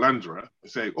serial philanderer,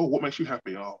 say, oh, what makes you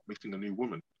happy? Oh, meeting a new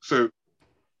woman. So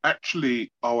actually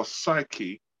our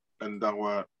psyche and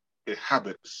our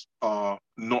habits are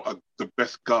not the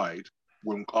best guide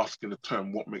when asking the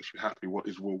term, what makes you happy? What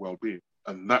is real well-being?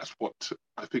 And that's what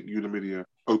I think eudaimonia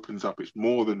opens up. It's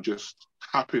more than just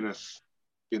happiness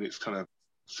in its kind of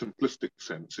simplistic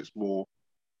sense. It's more,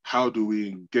 how do we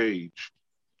engage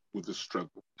with the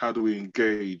struggle? How do we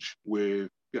engage with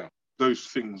those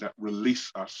things that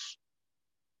release us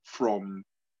from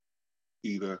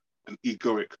either an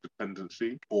egoic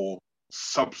dependency or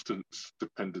substance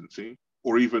dependency,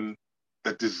 or even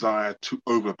a desire to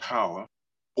overpower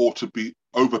or to be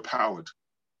overpowered?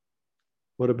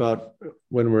 What about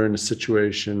when we're in a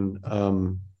situation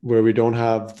where we don't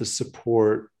have the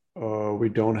support, or we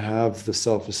don't have the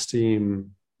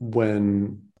self-esteem,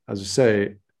 when, as you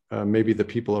say, maybe the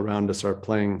people around us are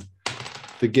playing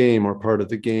the game or part of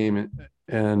the game,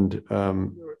 and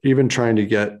even trying to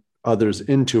get others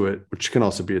into it, which can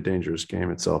also be a dangerous game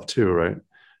itself too, right?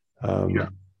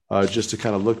 Just to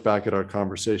kind of look back at our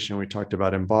conversation, we talked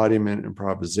about embodiment,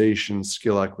 improvisation,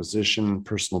 skill acquisition,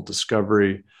 personal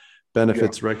discovery,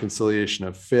 benefits, reconciliation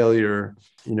of failure.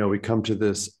 We come to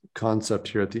this concept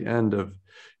here at the end of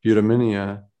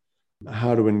eudaimonia,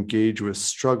 how to engage with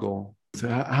struggle. So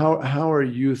how are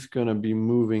youth going to be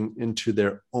moving into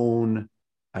their own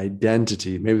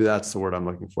identity? Maybe that's the word I'm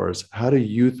looking for, is how do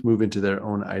youth move into their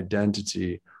own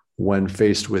identity when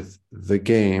faced with the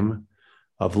game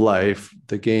of life,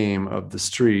 the game of the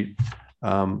street,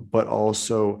 but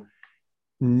also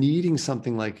needing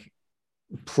something like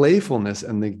playfulness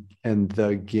and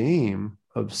the game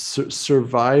of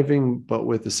surviving, but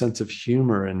with a sense of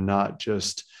humor and not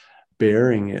just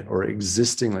bearing it or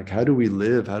existing. Like, how do we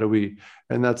live?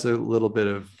 And that's a little bit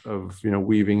of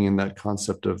weaving in that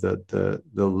concept of the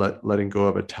letting go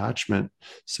of attachment,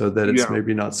 so that it's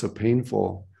maybe not so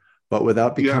painful, but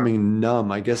without becoming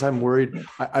numb. I guess I'm worried.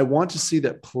 I want to see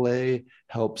that play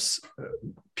helps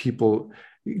people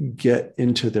get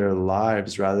into their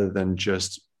lives rather than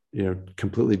just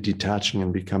completely detaching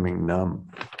and becoming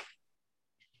numb.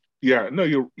 No,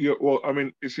 you're well, I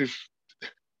mean, this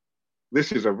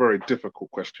is a very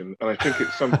difficult question, and I think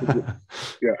it's something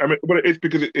but it's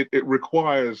because it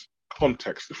requires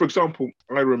context. For example,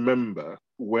 I remember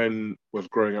when I was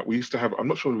growing up, we used to have, I'm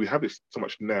not sure we have this so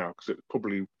much now, because it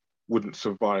probably wouldn't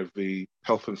survive the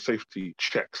health and safety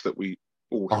checks that we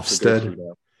all have to go through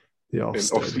now. The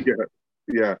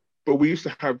Ofsted. But we used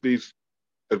to have these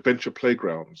adventure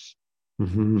playgrounds.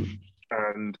 Mm-hmm.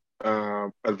 And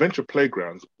adventure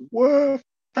playgrounds were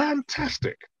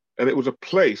fantastic. And it was a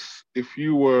place, if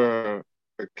you were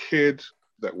a kid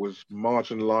that was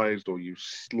marginalized or you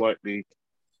slightly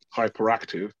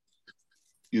hyperactive,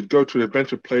 you'd go to an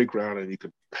adventure playground and you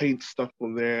could paint stuff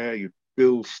on there, you'd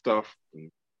build stuff. And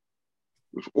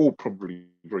it was all probably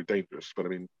very dangerous, but I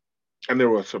mean, and there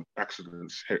were some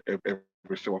accidents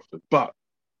every so often, but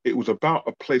it was about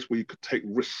a place where you could take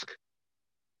risk.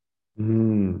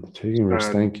 Taking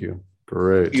risk, thank you.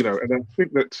 Great. And I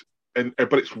think that,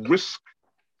 but it's risk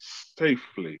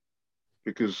safely,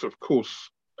 because of course,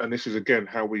 and this is again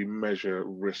how we measure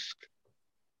risk.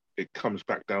 It comes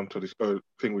back down to this thing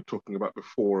we were talking about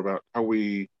before, about how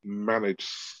we manage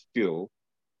skill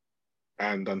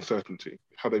and uncertainty,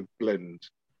 how they blend.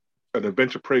 An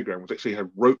adventure program was actually had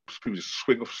ropes, people just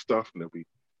swing off stuff, and there'll be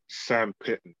sand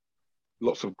pit and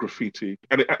lots of graffiti,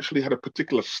 and it actually had a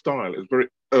particular style. It was very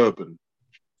urban.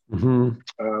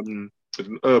 Mm-hmm. It's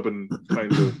an urban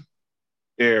kind of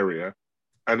area,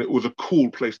 and it was a cool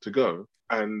place to go,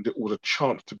 and it was a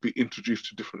chance to be introduced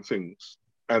to different things,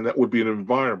 and that would be an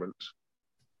environment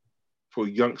for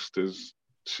youngsters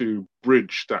to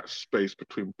bridge that space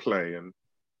between play and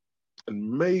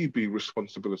maybe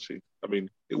responsibility. I mean,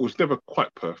 it was never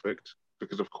quite perfect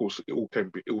because, of course, it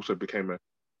also became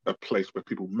a place where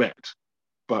people met,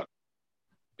 but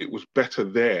it was better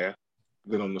there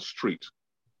than on the street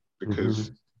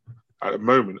because at the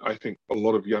moment, I think a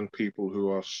lot of young people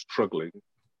who are struggling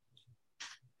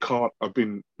have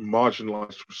been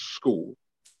marginalized from school,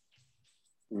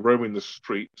 roaming the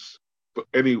streets, but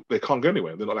they can't go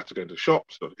anywhere. They're not allowed to go into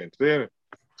shops, they're not going to there.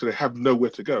 So they have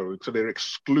nowhere to go. So they're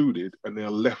excluded and they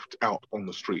are left out on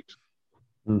the street.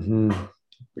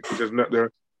 Because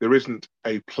there isn't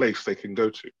a place they can go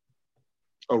to.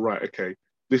 Oh, right, okay.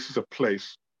 This is a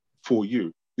place for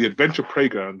you. The adventure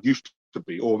playground used to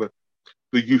be, or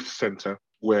the youth center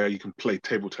where you can play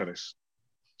table tennis,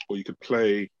 or you could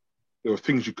play, there were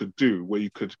things you could do where you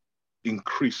could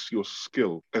increase your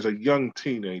skill. As a young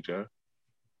teenager,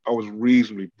 I was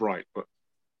reasonably bright, but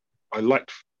I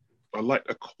liked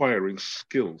acquiring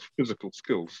skills, physical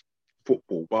skills,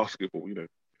 football, basketball,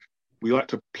 We like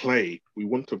to play. We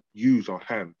want to use our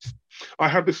hands. I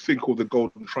have this thing called the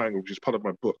Golden Triangle, which is part of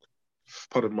my book,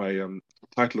 part of my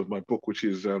title of my book, which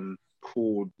is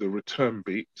called The Return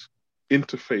Beat,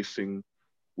 Interfacing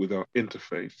with Our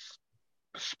Interface,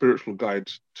 a spiritual guide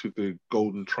to the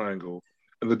Golden Triangle.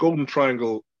 And the Golden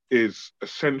Triangle is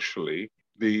essentially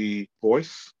the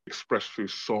voice expressed through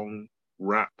song,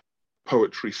 rap,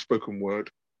 poetry, spoken word.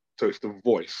 So it's the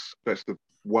voice. That's the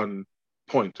one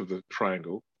point of the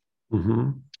triangle.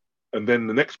 And then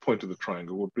the next point of the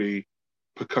triangle would be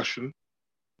percussion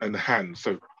and the hands.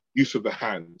 So use of the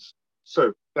hands.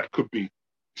 So that could be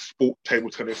sport, table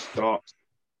tennis, darts,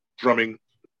 drumming,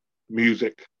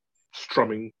 music,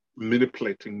 strumming,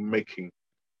 manipulating, making.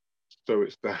 So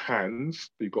it's the hands.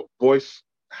 You've got voice,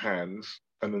 hands,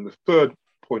 and then the third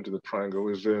point of the triangle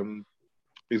is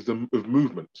the of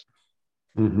movement,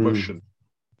 motion.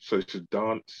 So it's a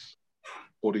dance,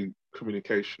 body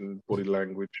communication, body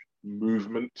language,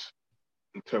 movement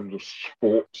in terms of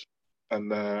sport.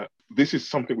 And this is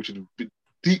something which is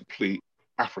deeply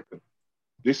African.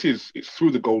 It's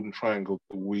through the Golden Triangle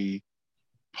that we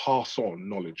pass on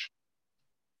knowledge.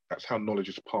 That's how knowledge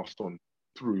is passed on,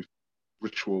 through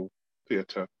ritual,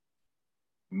 theatre,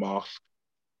 mask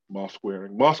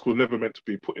wearing. Mask was never meant to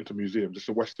be put into museums. It's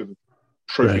a Western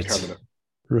trophy cabinet.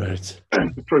 Right.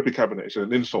 The trophy cabinet is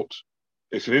an insult.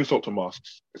 It's an insult to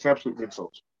masks. It's an absolute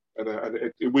insult.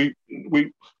 And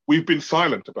we've been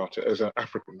silent about it as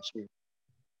Africans.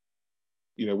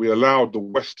 We allowed the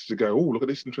West to go, oh, look at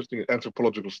this interesting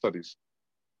anthropological studies.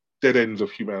 Dead ends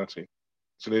of humanity.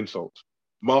 It's an insult.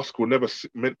 Masks were never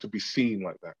meant to be seen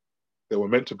like that. They were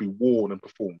meant to be worn and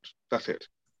performed. That's it.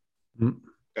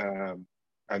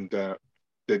 And they're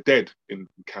dead in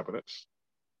cabinets,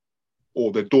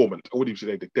 or they're dormant. I wouldn't even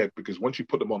say they're dead, because once you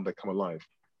put them on, they come alive.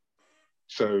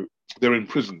 So they're in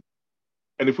prison.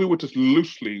 And if we were to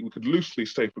we could loosely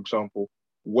say, for example,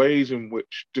 ways in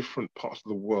which different parts of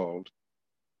the world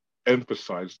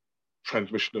emphasize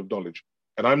transmission of knowledge.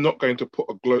 And I'm not going to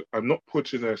I'm not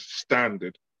putting a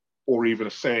standard or even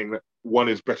a saying that one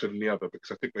is better than the other,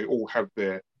 because I think they all have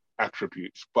their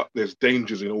attributes, but there's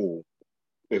dangers in all.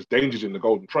 There's dangers in the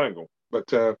Golden Triangle.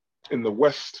 But in the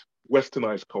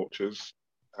Westernized cultures,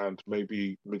 and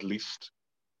maybe Middle East,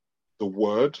 the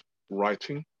word,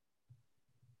 writing,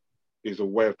 is a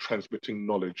way of transmitting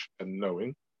knowledge and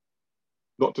knowing.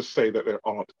 Not to say that there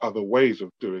aren't other ways of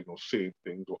doing or seeing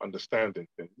things or understanding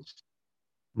things,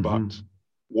 but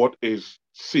what is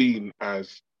seen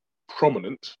as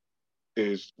prominent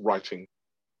is writing,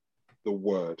 the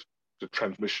word, the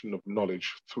transmission of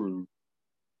knowledge through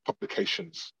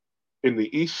publications. In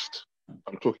the East,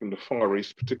 I'm talking the Far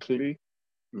East particularly,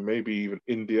 maybe even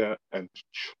India and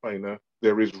China,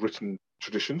 there is written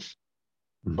traditions,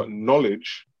 but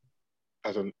knowledge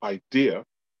as an idea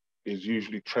is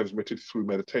usually transmitted through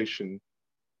meditation,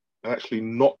 and actually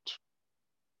not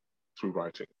through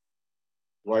writing.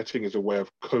 Writing is a way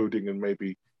of coding and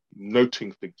maybe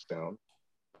noting things down,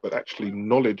 but actually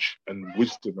knowledge and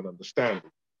wisdom and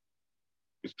understanding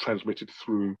is transmitted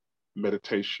through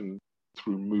meditation,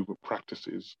 through movement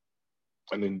practices.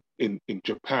 And in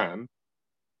Japan,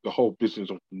 the whole business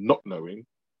of not knowing,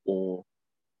 or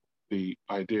the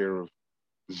idea of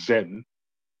Zen,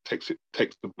 takes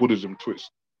the Buddhism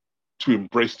to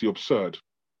embrace the absurd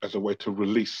as a way to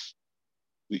release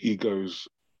the ego's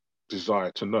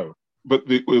desire to know. But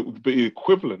the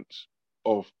equivalent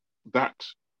of that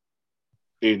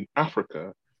in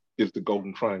Africa is the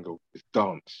Golden Triangle. It's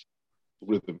dance,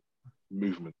 rhythm,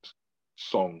 movement,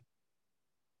 song.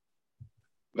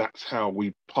 That's how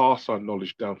we pass our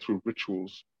knowledge down through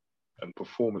rituals and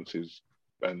performances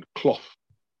and cloth,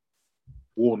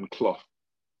 worn cloth.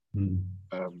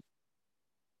 Um,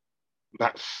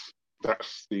 that's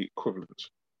the equivalent.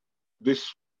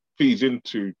 This feeds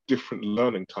into different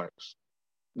learning types.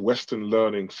 Western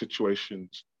learning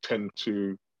situations tend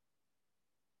to,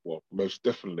 well, most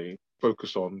definitely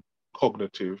focus on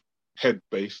cognitive,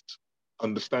 head-based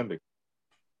understanding.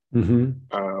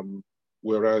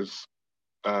 Whereas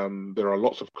there are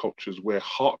lots of cultures where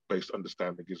heart-based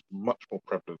understanding is much more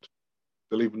prevalent.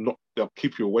 They'll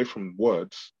keep you away from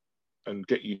words and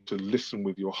get you to listen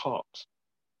with your heart,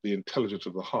 the intelligence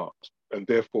of the heart. And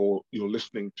therefore, you're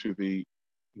listening to the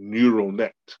neural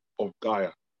net of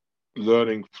Gaia,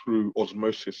 learning through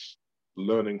osmosis,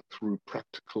 learning through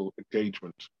practical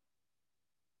engagement.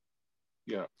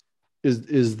 Yeah.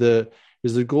 Is the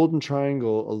golden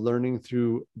triangle a learning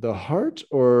through the heart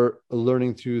or a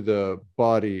learning through the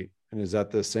body? And is that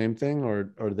the same thing,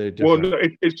 or are they different? Well, no,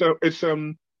 it's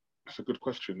a good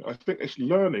question. I think it's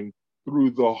learning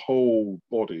through the whole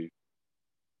body.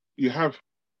 You have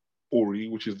Ori,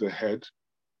 which is the head,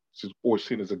 which is always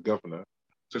seen as a governor.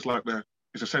 So it's like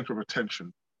it's a center of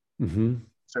attention.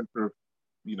 Center of,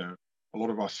 a lot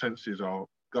of our senses are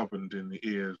governed in the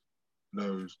ears,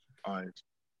 nose, eyes,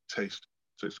 taste.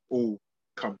 So it's all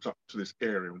comes up to this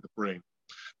area of the brain.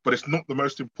 But it's not the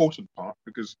most important part,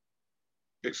 because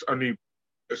it's only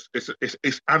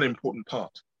it's an important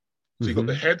part. So you've got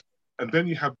the head, and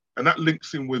then and that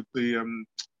links in with the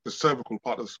cervical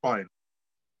part of the spine,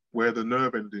 where the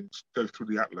nerve endings go through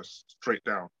the atlas straight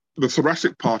down. The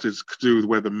thoracic part is to do with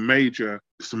where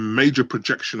it's a major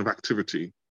projection of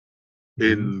activity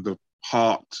in the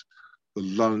heart, the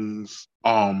lungs,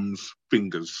 arms,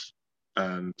 fingers.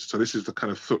 And so this is the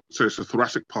kind of, so it's the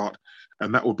thoracic part,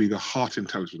 and that will be the heart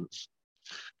intelligence.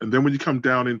 And then when you come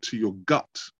down into your gut,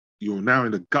 you're now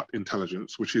in the gut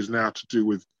intelligence, which is now to do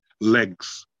with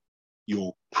legs,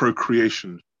 your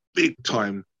procreation, big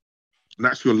time. And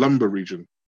that's your lumbar region,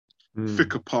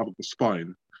 thicker part of the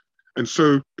spine. And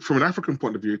so from an African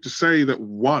point of view, to say that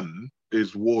one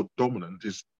is war dominant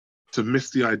is to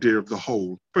miss the idea of the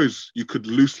whole. I suppose you could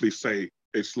loosely say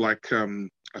it's like,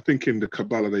 I think in the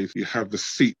Kabbalah, you have the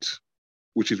seat,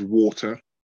 which is water,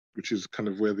 which is kind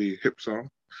of where the hips are.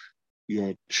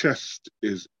 Your chest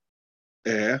is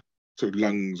air, so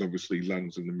lungs, obviously,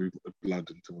 lungs and the movement of blood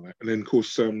and stuff like that. And then, of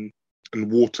course, and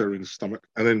water in the stomach.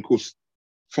 And then, of course,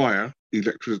 fire,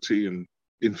 electricity and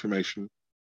information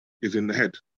is in the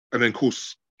head. And then, of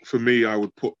course, for me, I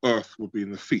would put earth would be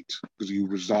in the feet, because you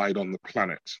reside on the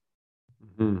planet.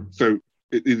 So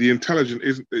the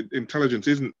intelligence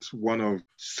isn't one of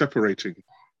separating.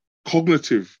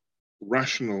 Cognitive,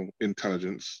 rational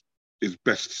intelligence is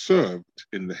best served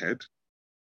in the head,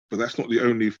 but that's not the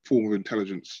only form of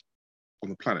intelligence on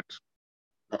the planet.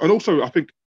 And also, I think,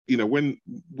 when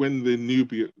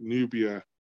the Nubia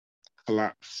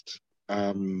collapsed,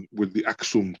 with the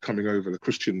Aksum coming over, the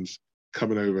Christians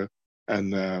coming over,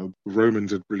 and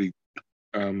Romans had really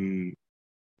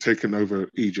taken over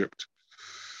Egypt,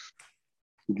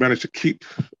 we managed to keep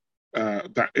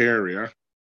that area,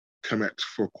 Kemet,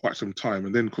 for quite some time.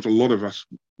 And then, of course, a lot of us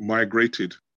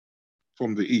migrated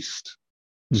from the east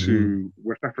to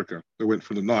West Africa. They went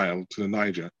from the Nile to the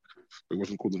Niger. It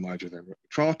wasn't called the Niger then. But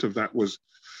part of that was,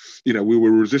 we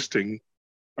were resisting.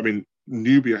 I mean,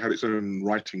 Nubia had its own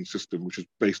writing system, which is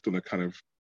based on a kind of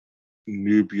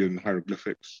Nubian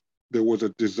hieroglyphics. There was a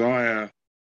desire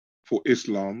for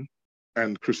Islam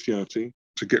and Christianity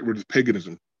to get rid of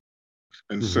paganism.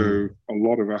 And so a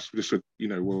lot of us just said,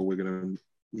 well, we're going to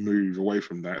move away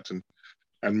from that and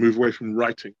move away from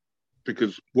writing,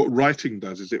 because what writing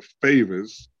does is it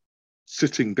favors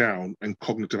sitting down and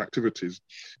cognitive activities.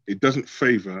 It doesn't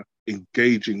favor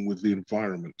engaging with the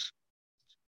environment,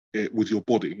 with your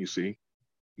body, you see.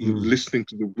 You're listening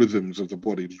to the rhythms of the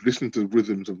body, listening to the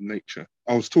rhythms of nature.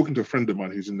 I was talking to a friend of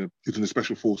mine who's in the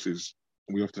special forces,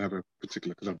 and we often have a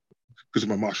particular, because of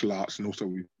my martial arts, and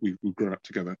also we've grown up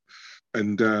together.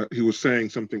 And he was saying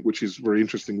something which is very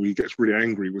interesting, where he gets really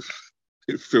angry with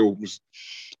films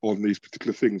on these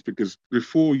particular things, because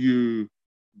before you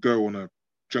go on a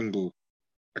jungle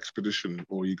expedition,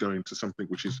 or you go into something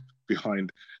which is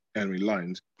behind enemy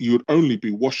lines, you would only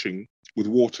be washing with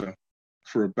water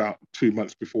for about 2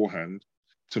 months beforehand,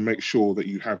 to make sure that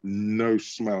you have no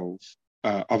smells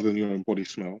other than your own body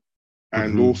smell.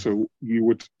 And also, you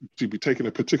would be taking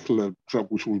a particular drug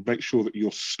which will make sure that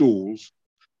your stools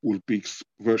will be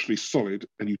virtually solid,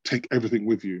 and you take everything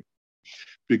with you,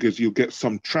 because you'll get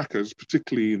some trackers,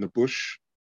 particularly in the bush,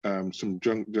 some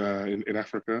junk in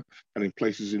Africa, and in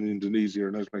places in Indonesia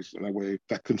and those places in that way,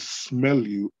 that can smell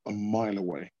you a mile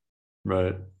away.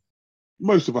 Right.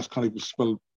 most of us can't even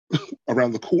smell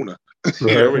around the corner.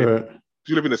 Right. If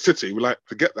you live in a city, we like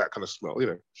to get that kind of smell,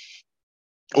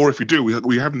 Or if you do,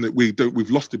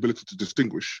 we've lost the ability to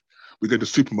distinguish. We go to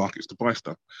supermarkets to buy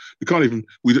stuff. We can't even.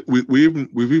 We've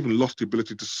even lost the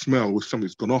ability to smell if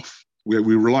something's gone off. We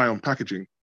rely on packaging.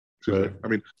 Right. I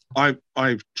mean,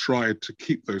 I've tried to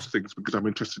keep those things because I'm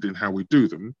interested in how we do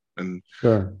them, and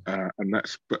Sure. and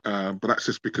but that's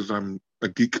just because I'm a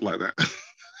geek like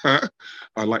that.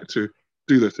 I like to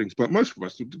do those things, but most of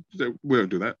us we don't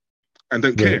do that and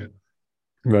don't care.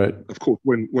 Right. Of course,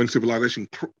 when civilization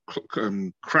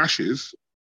crashes,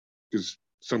 because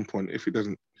at some point, if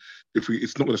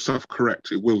it's not going to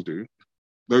self-correct, it will do.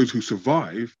 Those who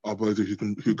survive are those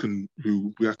who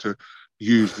we have to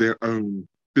use their own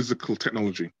physical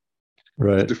technology.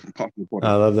 Right. Different parts of the body.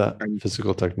 I love that.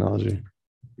 Physical technology.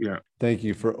 Yeah. Thank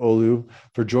you for Olu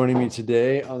for joining me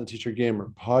today on the Teacher Gamer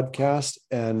podcast,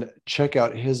 and check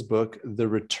out his book, The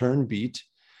Return Beat: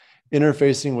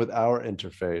 Interfacing with Our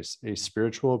Interface, a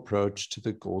Spiritual Approach to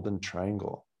the Golden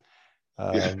Triangle.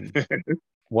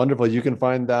 Wonderful. You can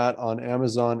find that on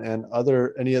Amazon and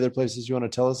any other places you want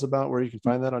to tell us about where you can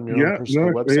find that on your own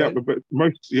personal website. Yeah, but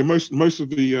most of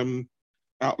the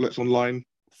outlets online.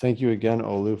 Thank you again,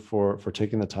 Olu, for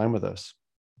taking the time with us.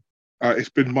 It's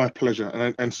been my pleasure,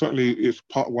 and certainly it's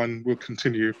part one. We'll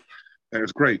continue.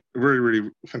 It's great, really, really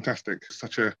fantastic.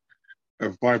 Such a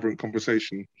vibrant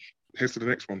conversation. Here's to the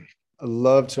next one.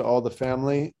 Love to all the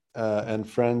family and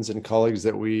friends and colleagues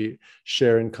that we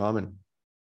share in common.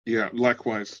 Yeah,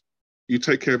 likewise. You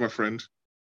take care, my friend.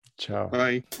 Ciao.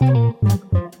 Bye.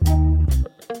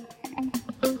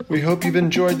 We hope you've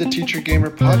enjoyed the Teacher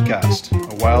Gamer podcast,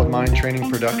 a Wild Mind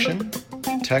training production.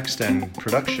 Text and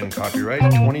production copyright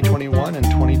 2021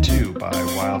 and 22 by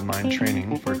Wild Mind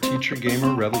Training for Teacher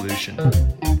Gamer Revolution.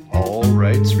 All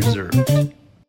rights reserved.